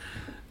körd.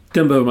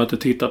 Den behöver man inte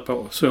titta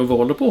på. Så jag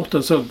valde bort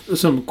den.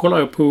 Sen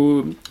kollade jag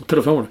på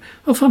telefonen.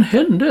 Vad fan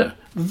hände?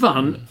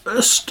 Vann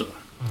Öster?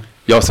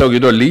 Jag såg ju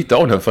då lite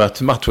av den för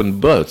att matchen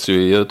bröts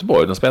ju i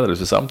Göteborg. Den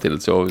spelades ju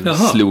samtidigt så jag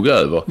slog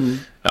över.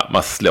 Ja,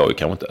 man slår ju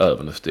kanske inte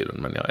över nu för tiden.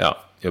 Men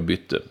jag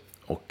bytte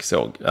och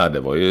såg. Ja, det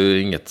var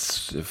ju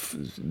inget...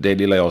 Det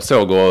lilla jag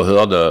såg och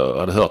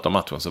hade hört om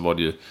matchen så var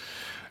det ju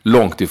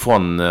långt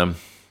ifrån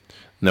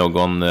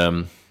någon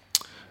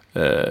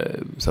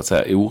så att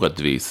säga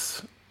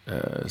orättvis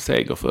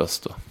seger för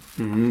Öster.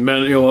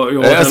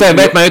 Men sen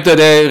vet man ju inte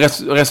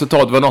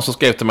resultatet. Var någon som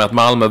skrev till mig att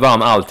Malmö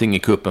vann allting i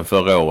kuppen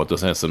förra året och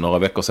sen så några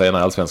veckor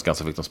senare i Allsvenskan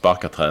så fick de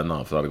sparka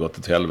tränare för det hade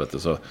gått till helvete.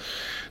 Så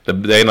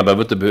det ena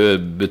behöver inte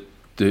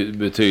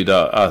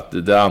betyda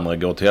att det andra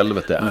går till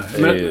helvete.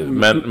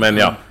 Men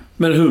ja.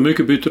 Men hur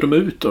mycket bytte de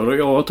ut då?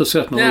 Jag har inte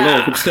sett några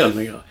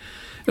laguppställningar.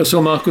 Jag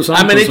såg Marcus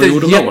Antonsson men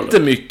gjorde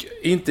målet.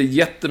 Inte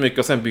jättemycket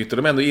och sen bytte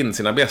de ändå in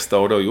sina bästa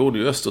och då gjorde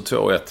ju Öster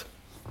 2-1.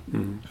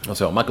 Och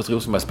så, Marcus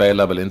Rosenberg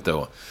spelar väl inte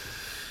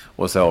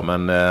och så,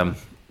 men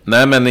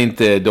nej men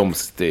inte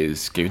det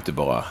ska ju inte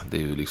vara, det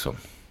är ju liksom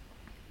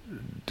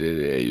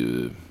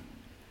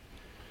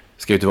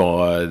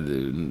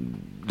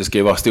det ska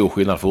ju vara stor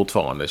skillnad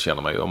fortfarande,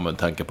 känner man ju, om man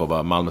tänker på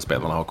vad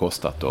Malmö-spelarna har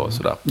kostat och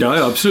sådär.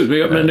 Ja,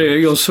 absolut. Men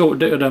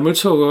däremot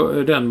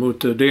såg den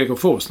mot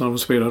Degerfors när de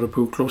spelade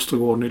på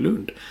Klostergården i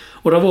Lund.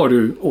 Och där var det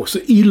ju också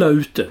illa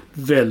ute.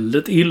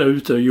 Väldigt illa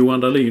ute. Johan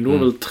Dahlin var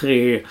väl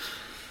 3,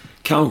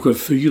 kanske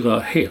 4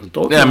 helt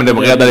av. Ja, men de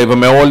räddade på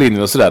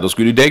mållinjen och sådär. Då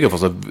skulle ju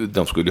Degerfors,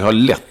 de skulle ju ha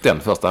lätt den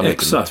första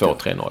anläggningen med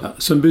 2-3-0. Ja,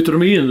 sen bytte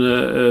de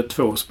in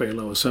 2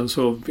 spelare och sen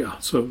så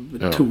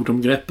tog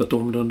de greppet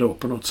om den då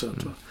på något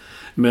sätt. Va?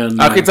 Men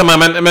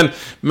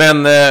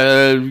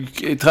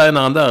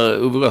tränaren där,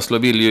 Uwe Rössler,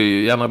 vill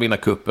ju gärna vinna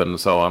kuppen,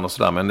 sa han och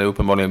sådär. Men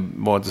uppenbarligen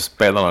var inte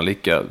spelarna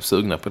lika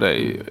sugna på det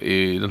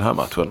i den här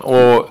matchen.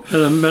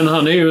 Men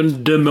han är ju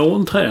en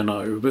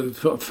demontränare.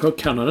 För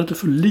kan han inte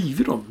få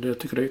liv i dem? Jag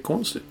tycker det är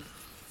konstigt.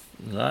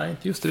 Nej,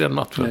 inte just i den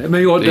matchen. Nej,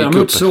 men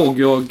däremot såg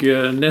jag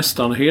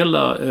nästan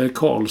hela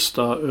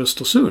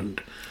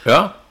Karlstad-Östersund.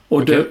 Ja.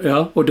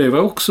 Och det var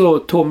också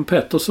Tom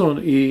Pettersson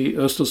i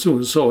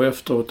Östersund sa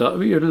efteråt att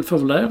vi vill få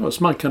lära oss.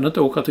 Man kan inte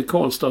åka till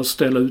Karlstad och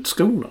ställa ut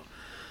skorna.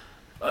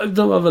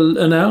 Det var väl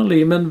en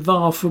ärlig, men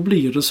varför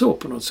blir det så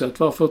på något sätt?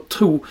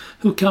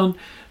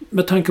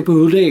 Med tanke på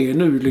hur det är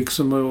nu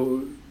liksom och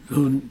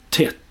hur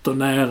tätt och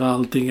nära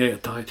allting är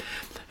tajt.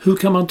 Hur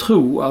kan man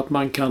tro att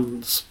man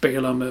kan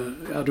spela med,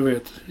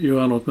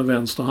 göra något med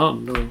vänster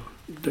hand och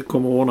det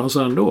kommer att ordna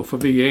sig ändå för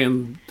vi är 1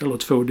 eller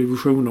 2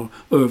 divisioner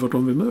över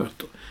de vi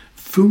möter.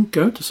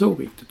 Funkar inte så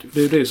riktigt.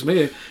 Det är det som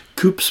är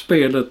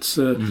kuppspelets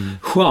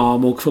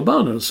charm och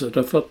förbannelse.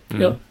 Därför att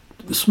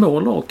små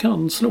lag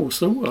kan slå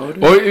stora.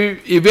 Och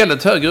i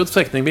väldigt hög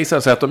utsträckning visar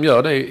det sig att de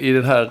gör det i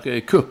den här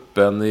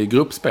kuppen i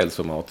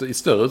gruppspelsformat. I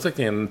större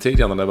utsträckning än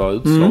tidigare när det var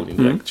utslagning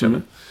direkt.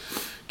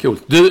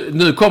 Coolt.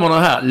 Nu kommer det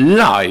här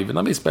live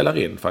när vi spelar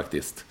in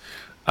faktiskt.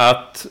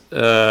 Att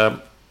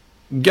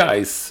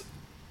Gais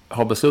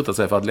har beslutat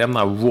sig för att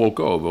lämna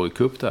walkover i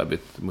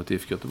cupderbyt mot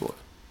IFK Göteborg.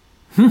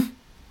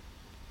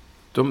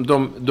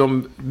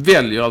 De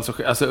väljer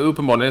alltså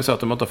uppenbarligen är det så att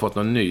de inte har fått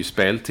någon ny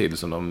speltid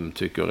som de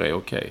tycker är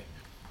okej.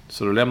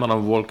 Så då lämnar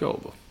de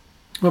walkover.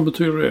 Vad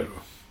betyder det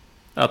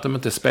då? Att de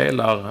inte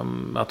spelar,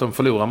 att de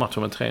förlorar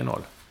matchen med 3-0.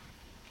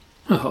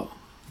 Jaha,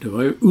 det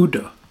var ju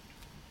udda.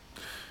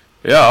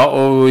 Ja,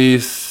 och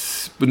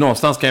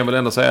någonstans kan jag väl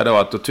ändå säga då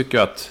att då tycker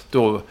jag att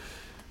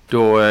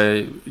då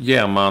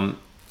ger man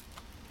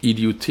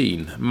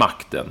idiotin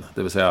makten.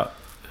 Det vill säga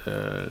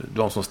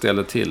de som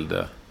ställer till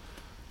det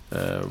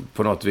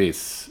på något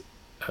vis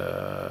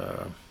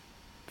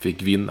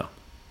fick vinna.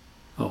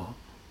 Ja.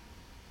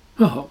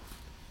 Jaha.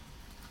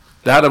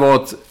 Det hade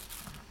varit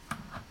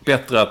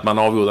bättre att man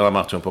avgjorde den här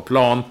matchen på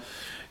plan.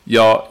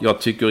 Jag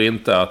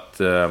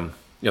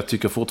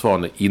tycker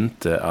fortfarande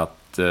inte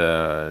att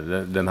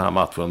den här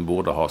matchen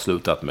borde ha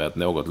slutat med att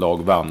något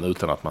lag vann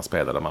utan att man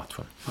spelade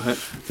matchen. Nej.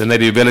 Sen är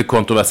det ju väldigt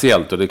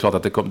kontroversiellt och det är klart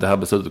att det här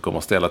beslutet kommer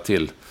att ställa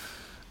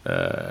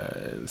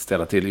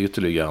till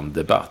ytterligare en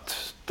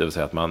debatt. Det vill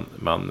säga att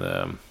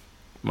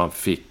man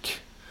fick...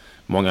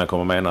 Många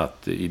kommer mena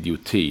att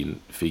idiotin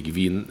fick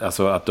vinna,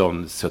 alltså att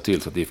de såg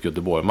till så att IFK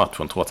Göteborg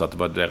matchen trots att det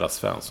var deras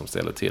fans som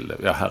ställde till det.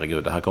 Ja,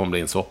 herregud, det här kommer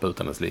bli en soppa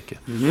utan dess like.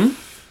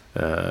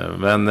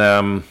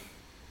 Men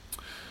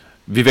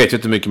vi vet ju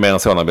inte mycket mer än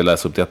så när vi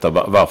läser upp detta,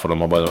 varför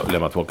de har bara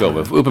lämnat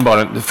walkover.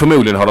 Uppenbarligen,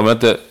 förmodligen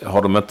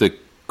har de inte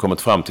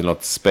kommit fram till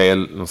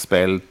någon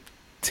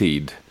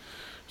speltid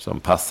som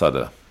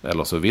passade.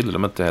 Eller så ville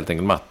de inte helt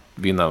enkelt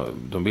vinna.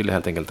 De ville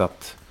helt enkelt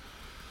att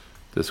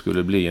det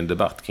skulle bli en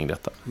debatt kring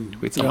detta.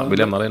 Skitsamma, vi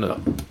lämnar det nu. Ja.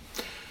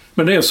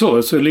 Men det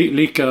är så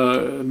lika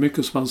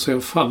mycket som man ser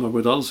fram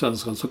emot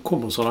allsvenskan så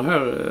kommer sådana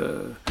här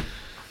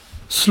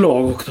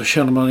slag och då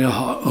känner man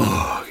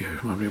gud,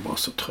 man blir bara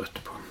så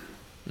trött på.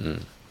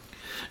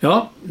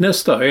 Ja,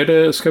 nästa.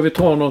 Ska vi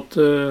ta något...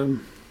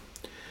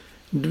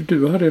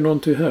 Du hade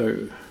någonting här.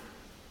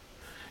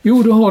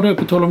 Jo, du har det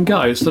på tal om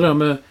Gais, det där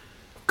med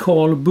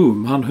Karl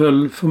Bum. Han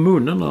höll för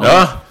munnen.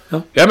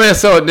 Ja, men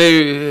så det är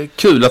ju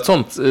kul att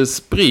sånt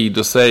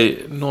sprider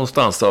sig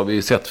någonstans, har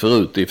vi sett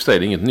förut. I och för sig är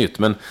det inget nytt,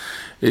 men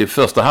i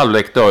första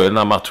halvlek då i den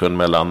här matchen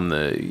mellan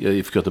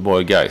IFK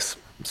Göteborg och Gais,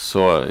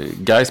 så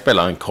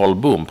Gais-spelaren Karl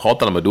Bum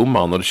pratade med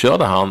domaren och då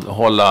körde han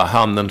hålla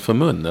handen för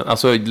munnen.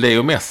 Alltså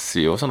Leo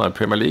Messi och sådana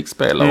Premier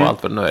League-spelare och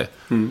allt vad det nu är.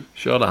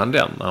 Körde han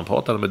den när han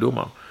pratade med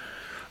domaren.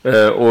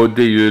 Och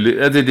det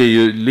är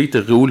ju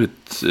lite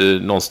roligt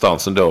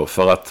någonstans ändå,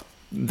 för att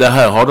det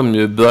här har de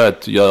ju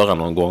börjat göra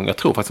någon gång. Jag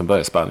tror faktiskt de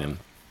börjar i Spanien.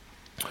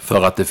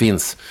 För att det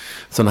finns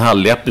sådana här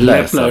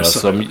läppläsare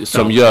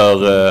som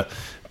gör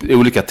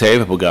olika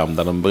tv-program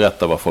där de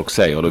berättar vad folk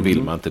säger och då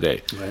vill man inte det.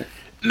 Nej.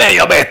 Men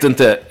jag vet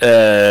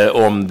inte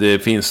om det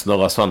finns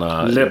några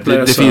sådana...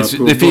 Det finns ju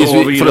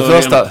för det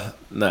första...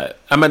 Nej,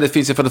 men det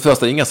finns ju för det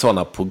första inga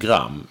sådana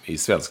program i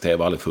svensk tv,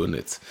 har aldrig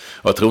funnits.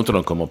 Och jag tror inte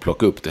de kommer att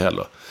plocka upp det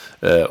heller.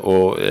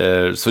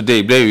 Så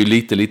det blir ju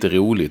lite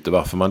roligt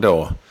varför man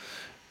då...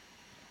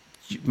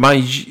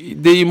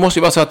 Det måste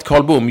ju vara så att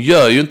Karl Bum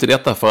gör ju inte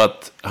detta för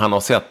att han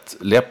har sett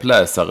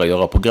läppläsare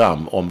göra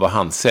program om vad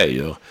han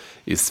säger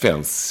i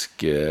svensk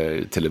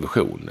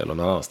television eller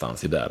någon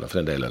annanstans i världen för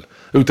den delen.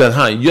 Utan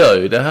han gör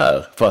ju det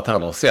här för att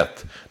han har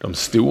sett de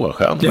stora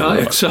stjärnorna. Ja,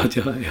 exakt.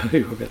 Jag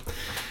vet.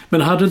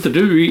 Men hade inte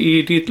du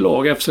i ditt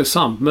lag FC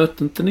Samp,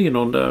 mötte inte ni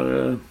någon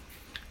där...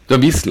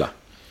 De visslade.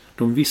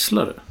 De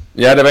visslade?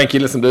 Ja, det var en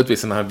kille som blev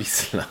utvisad när han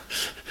visslade.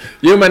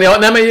 Jo, men det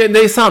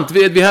är sant.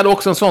 Vi hade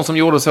också en sån som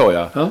gjorde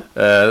så,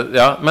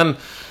 ja. Men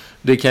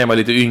det kan ju vara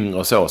lite yngre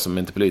och så som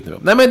inte på lite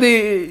nivå. Nej, men det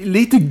är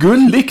lite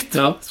gulligt.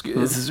 Ja.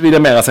 Vill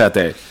jag mer säga att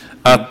det är.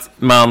 Att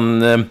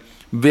man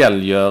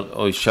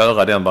väljer att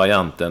köra den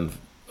varianten.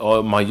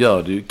 Och man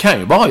gör det. Kan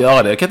ju bara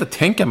göra det. Jag kan inte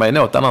tänka mig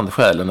något annat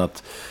skäl än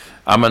att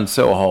men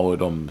så har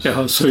de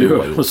så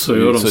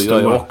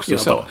gör jag också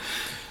så.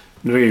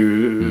 Nu är ju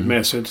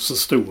Messi inte så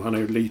stor, han är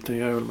ju liten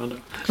jävel, men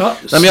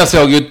men jag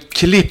såg ju ett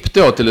klipp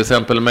då till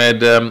exempel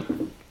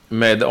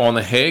med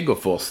Arne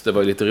Hegerfors. Det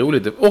var ju lite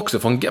roligt också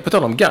på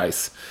tal om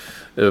Gais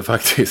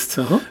faktiskt.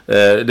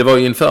 Det var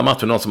ju inför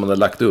matchen någon som hade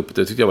lagt upp,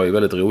 det tyckte jag var ju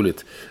väldigt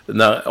roligt.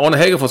 När Arne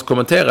Hegerfors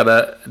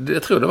kommenterade,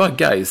 jag tror det var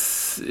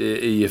Gais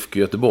IFK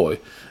Göteborg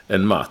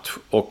en match,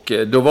 och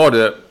då var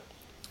det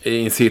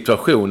i en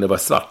situation, det var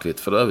svartvitt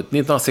för övrigt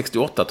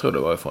 1968 tror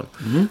jag det var ifrån.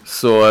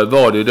 Så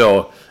var det ju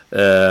då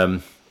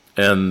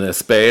en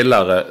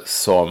spelare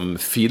som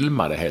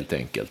filmade helt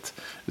enkelt.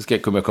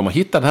 Jag kommer att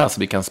hitta det här så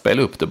vi kan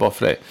spela upp det bara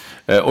för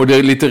det. Och det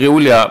är lite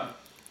roliga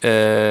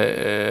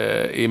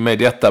med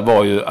detta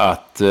var ju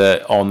att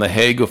Arne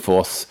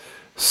Hegerfors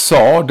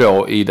sa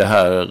då i det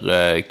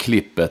här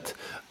klippet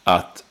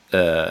att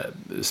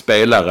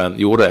spelaren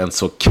gjorde en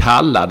så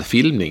kallad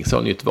filmning.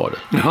 Så nytt var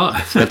det. Jaha.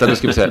 Vänta,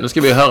 nu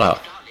ska vi höra här.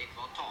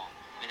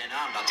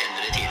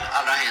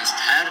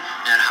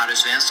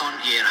 Svensson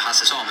ger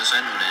Hasse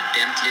Samuelsson en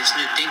ordentlig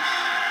snyting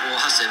och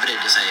Hasse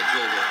vrider sig i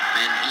plågor.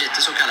 Men lite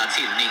så kallad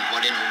filmning var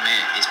det nog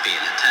med i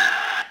spelet här.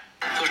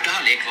 Första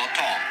halvlek var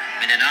tam,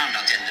 men den andra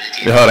tände det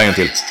till. Vi hör en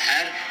till.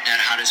 Här när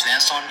Harry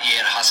Svensson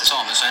ger Hasse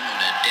Samuelsson en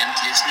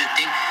ordentlig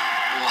snyting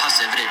och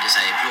Hasse vrider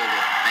sig i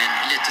plågor. Men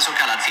lite så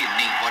kallad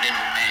filmning var det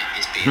nog med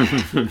i spelet.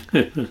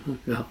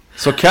 Ja.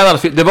 Så kallad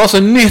filmning, det var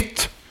så nytt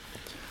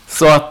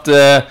så att...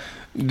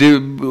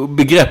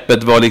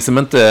 begreppet var liksom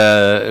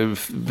inte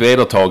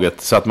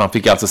vedertaget, så att man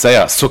fick alltså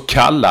säga så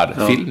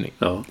kallad filmning.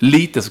 Ja.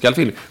 Lite så kallad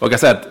filmning. Och jag kan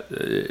säga att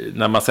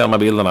när man ser de här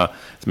bilderna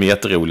som är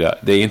jätteroliga,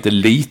 det är inte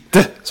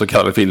lite så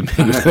kallad filmning.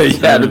 Det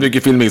är jävligt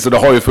mycket filmning, så det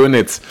har ju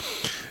funnits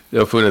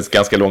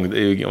ganska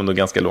under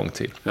ganska lång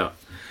tid. Ja.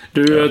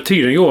 Du,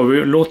 tiden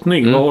går.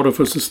 Lottning, vad har du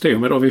för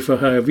system idag? Vi får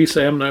här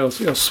vissa ämnen.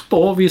 Jag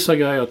spar vissa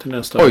grejer till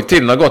nästa. Oj,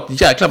 tiden har gått.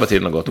 Jäklar vad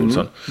tiden har gått,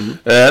 Olsson.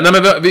 Nej,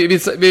 men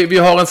vi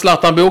har en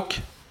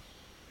Zlatan-bok.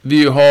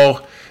 Vi har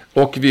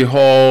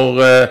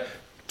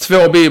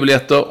 2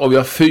 bibelbiljetter och vi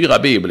har 4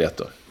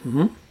 bibelbiljetter.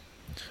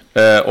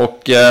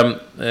 Och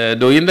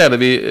då inleder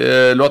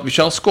vi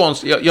kör en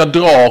skånsk.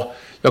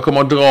 Jag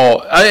kommer att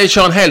dra. Jag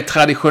kör en helt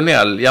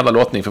traditionell jävla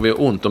lottning för vi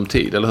har ont om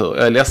tid, eller hur?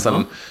 Jag är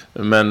ledsen,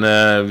 men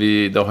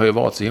det har ju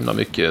varit så himla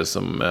mycket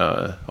som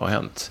har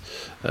hänt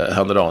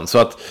häromdagen. Så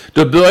att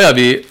då börjar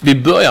vi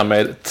börjar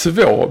med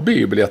 2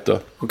 bibelbiljetter.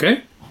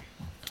 Okej.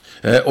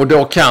 Och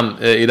då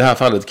i det här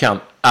fallet kan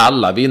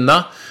alla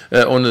vinna.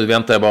 Och nu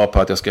väntar jag bara på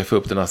att jag ska få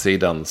upp den här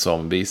sidan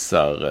som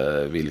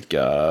visar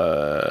vilka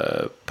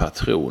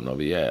patroner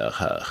vi är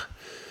här.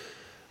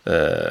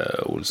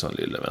 Olsson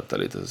Lille, vänta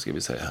lite så ska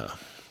vi se här.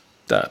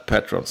 Där,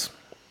 patrons.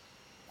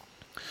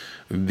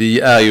 Vi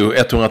är ju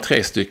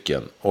 103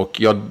 stycken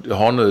och jag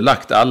har nu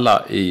lagt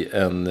alla i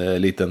en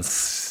liten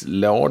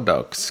låda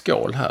och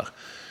skål här.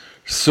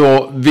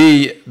 Så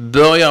vi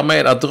börjar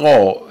med att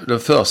dra den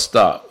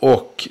första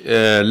och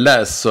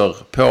läser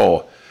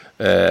på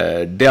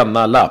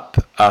denna lapp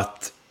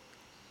att,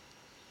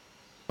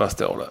 vad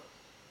står det?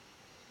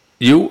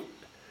 Jo,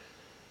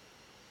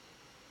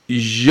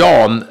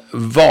 Jan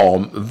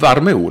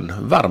Varmon.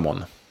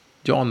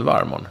 Jan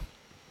Varmon.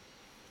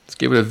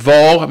 Skriver det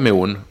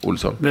Varmon,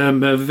 Olsson?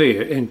 Med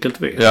V,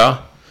 enkelt V. Ja,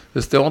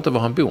 det står inte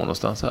var han bor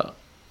någonstans här.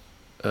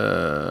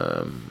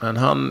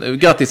 Men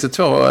grattis till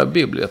 2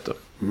 bibelbiljetter.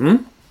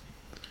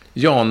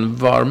 Jan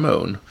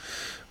Varmon.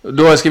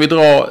 Då ska vi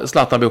dra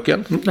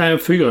Zlatan-boken. Nej,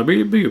 4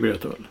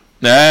 bibelbiljetter väl?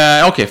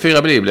 Nej, okej,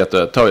 4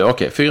 bibelbiljetter tar jag.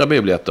 Okej, 4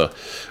 bibelbiljetter.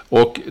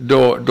 Och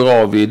då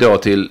drar vi då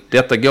till,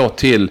 detta går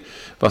till,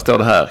 vad står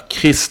det här?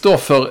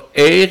 Kristoffer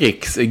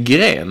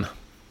Eriksgren.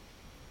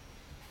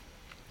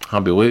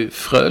 Han bor i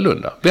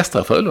Frölunda,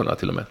 Västra Frölunda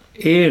till och med.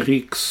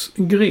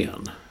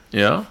 Eriksgren.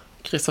 Ja,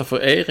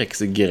 Kristoffer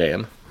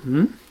Eriksgren.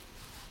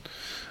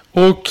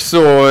 Och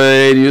så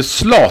är det ju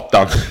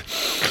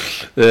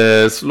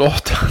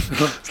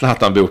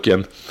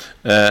Zlatan-boken.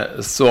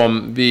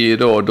 Som vi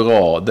då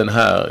drar den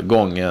här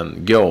gången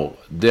går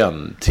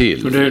den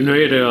till.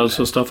 Nu är det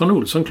alltså Staffan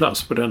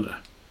Olsson-klass på den där.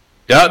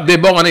 Ja, det är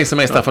bara ni som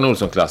är Staffan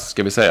Olsson-klass,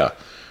 ska vi säga.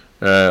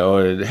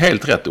 Och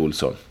helt rätt,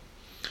 Olsson.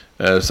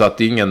 Så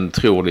att ingen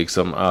tror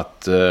liksom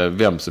att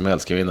vem som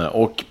helst ska vinna.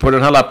 Och på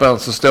den här lappen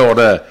så står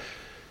det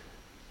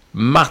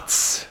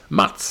Mats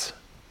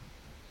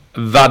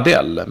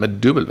Vadell med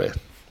W.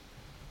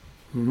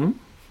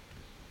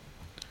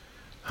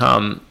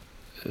 Han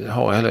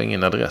har heller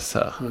ingen adress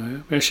här. Nej,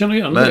 jag känner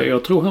igen det.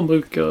 Jag tror han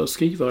brukar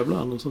skriva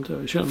ibland och sånt där.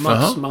 Jag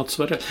känner Mats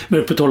Vadell.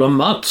 Men på tal om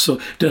Mats, så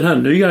den här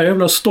nya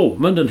jävla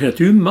stormen, den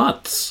heter ju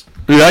Mats.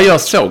 Ja,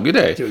 jag såg ju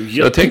det.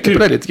 Jag tänkte på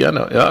det lite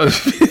grann. Ja.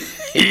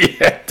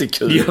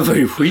 Jättekul. Det var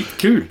ju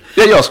skitkul.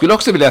 Ja, jag skulle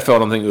också vilja få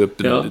någonting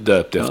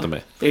döpt efter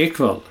mig.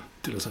 Ekvall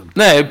till exempel.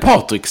 Nej,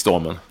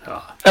 Patrik-stormen.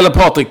 Ja. Eller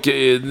Patrik,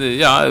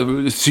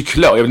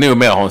 cyklon. Jag vill nog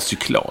mer ha en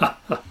cyklon.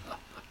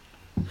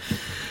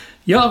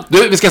 Ja.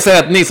 Du, vi ska säga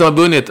att ni som har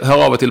vunnit,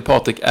 hör av er till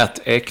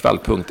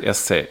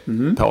patrik@ekvall.se.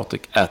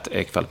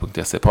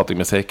 Patrik@ekvall.se. Patrik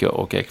med CK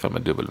och Ekvall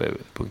med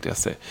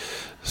w.se.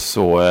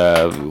 Så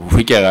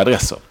skicka era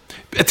adresser.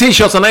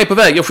 T-shirtsarna är på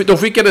väg. De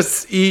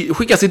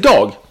skickas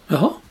idag.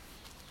 Jaha.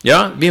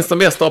 Ja, Winston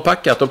Wester har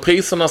packat och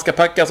priserna ska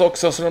packas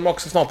också, så de är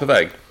också snart på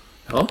väg.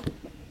 Ja.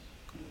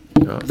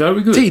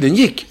 Very good. Tiden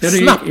gick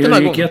snabbt den här gången.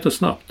 Det gick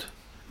jättesnabbt.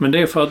 Men det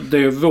är för att det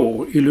är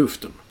vår i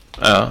luften.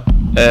 Ja.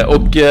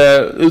 Och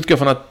utgår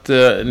från att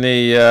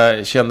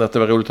ni kände att det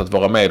var roligt att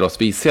vara med oss.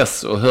 Vi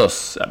ses och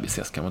hörs. Ja, vi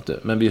ses kan man inte.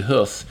 Men vi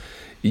hörs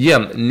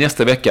igen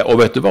nästa vecka. Och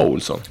vet du vad,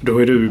 Olsson?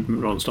 Då är du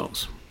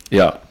någonstans.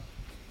 Ja.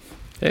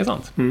 Det är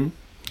sant.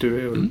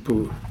 Du är väl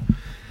på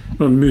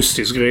någon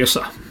mystisk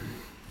resa.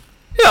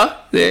 Ja,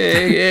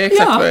 det är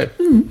exakt vad det är.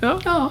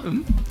 Ja.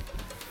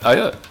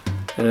 Ja.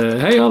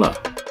 Hej alla.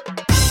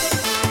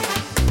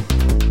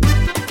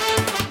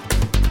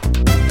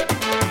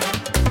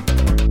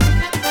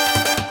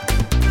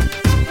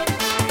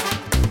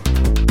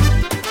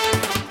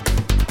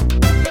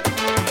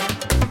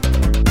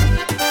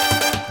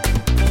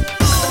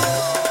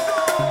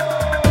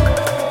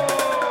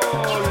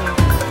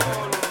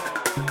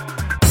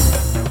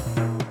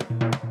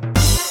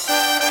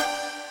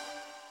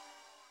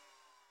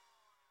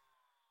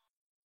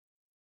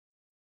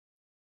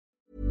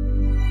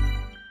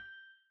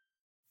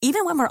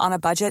 Even when we're on a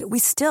budget, we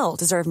still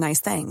deserve nice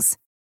things.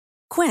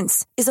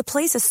 Quince is a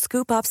place to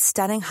scoop up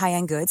stunning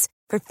high-end goods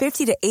for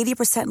 50 to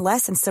 80%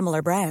 less than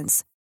similar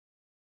brands.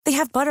 They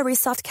have buttery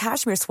soft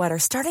cashmere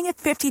sweaters starting at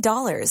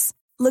 $50,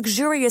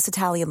 luxurious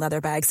Italian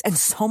leather bags, and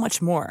so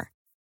much more.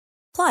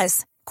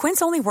 Plus,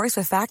 Quince only works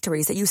with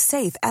factories that use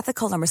safe,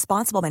 ethical, and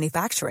responsible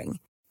manufacturing.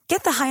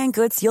 Get the high-end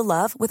goods you'll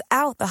love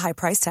without the high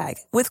price tag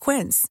with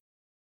Quince.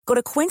 Go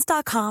to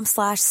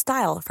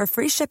quince.com/style for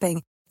free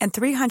shipping and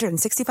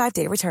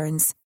 365-day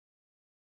returns.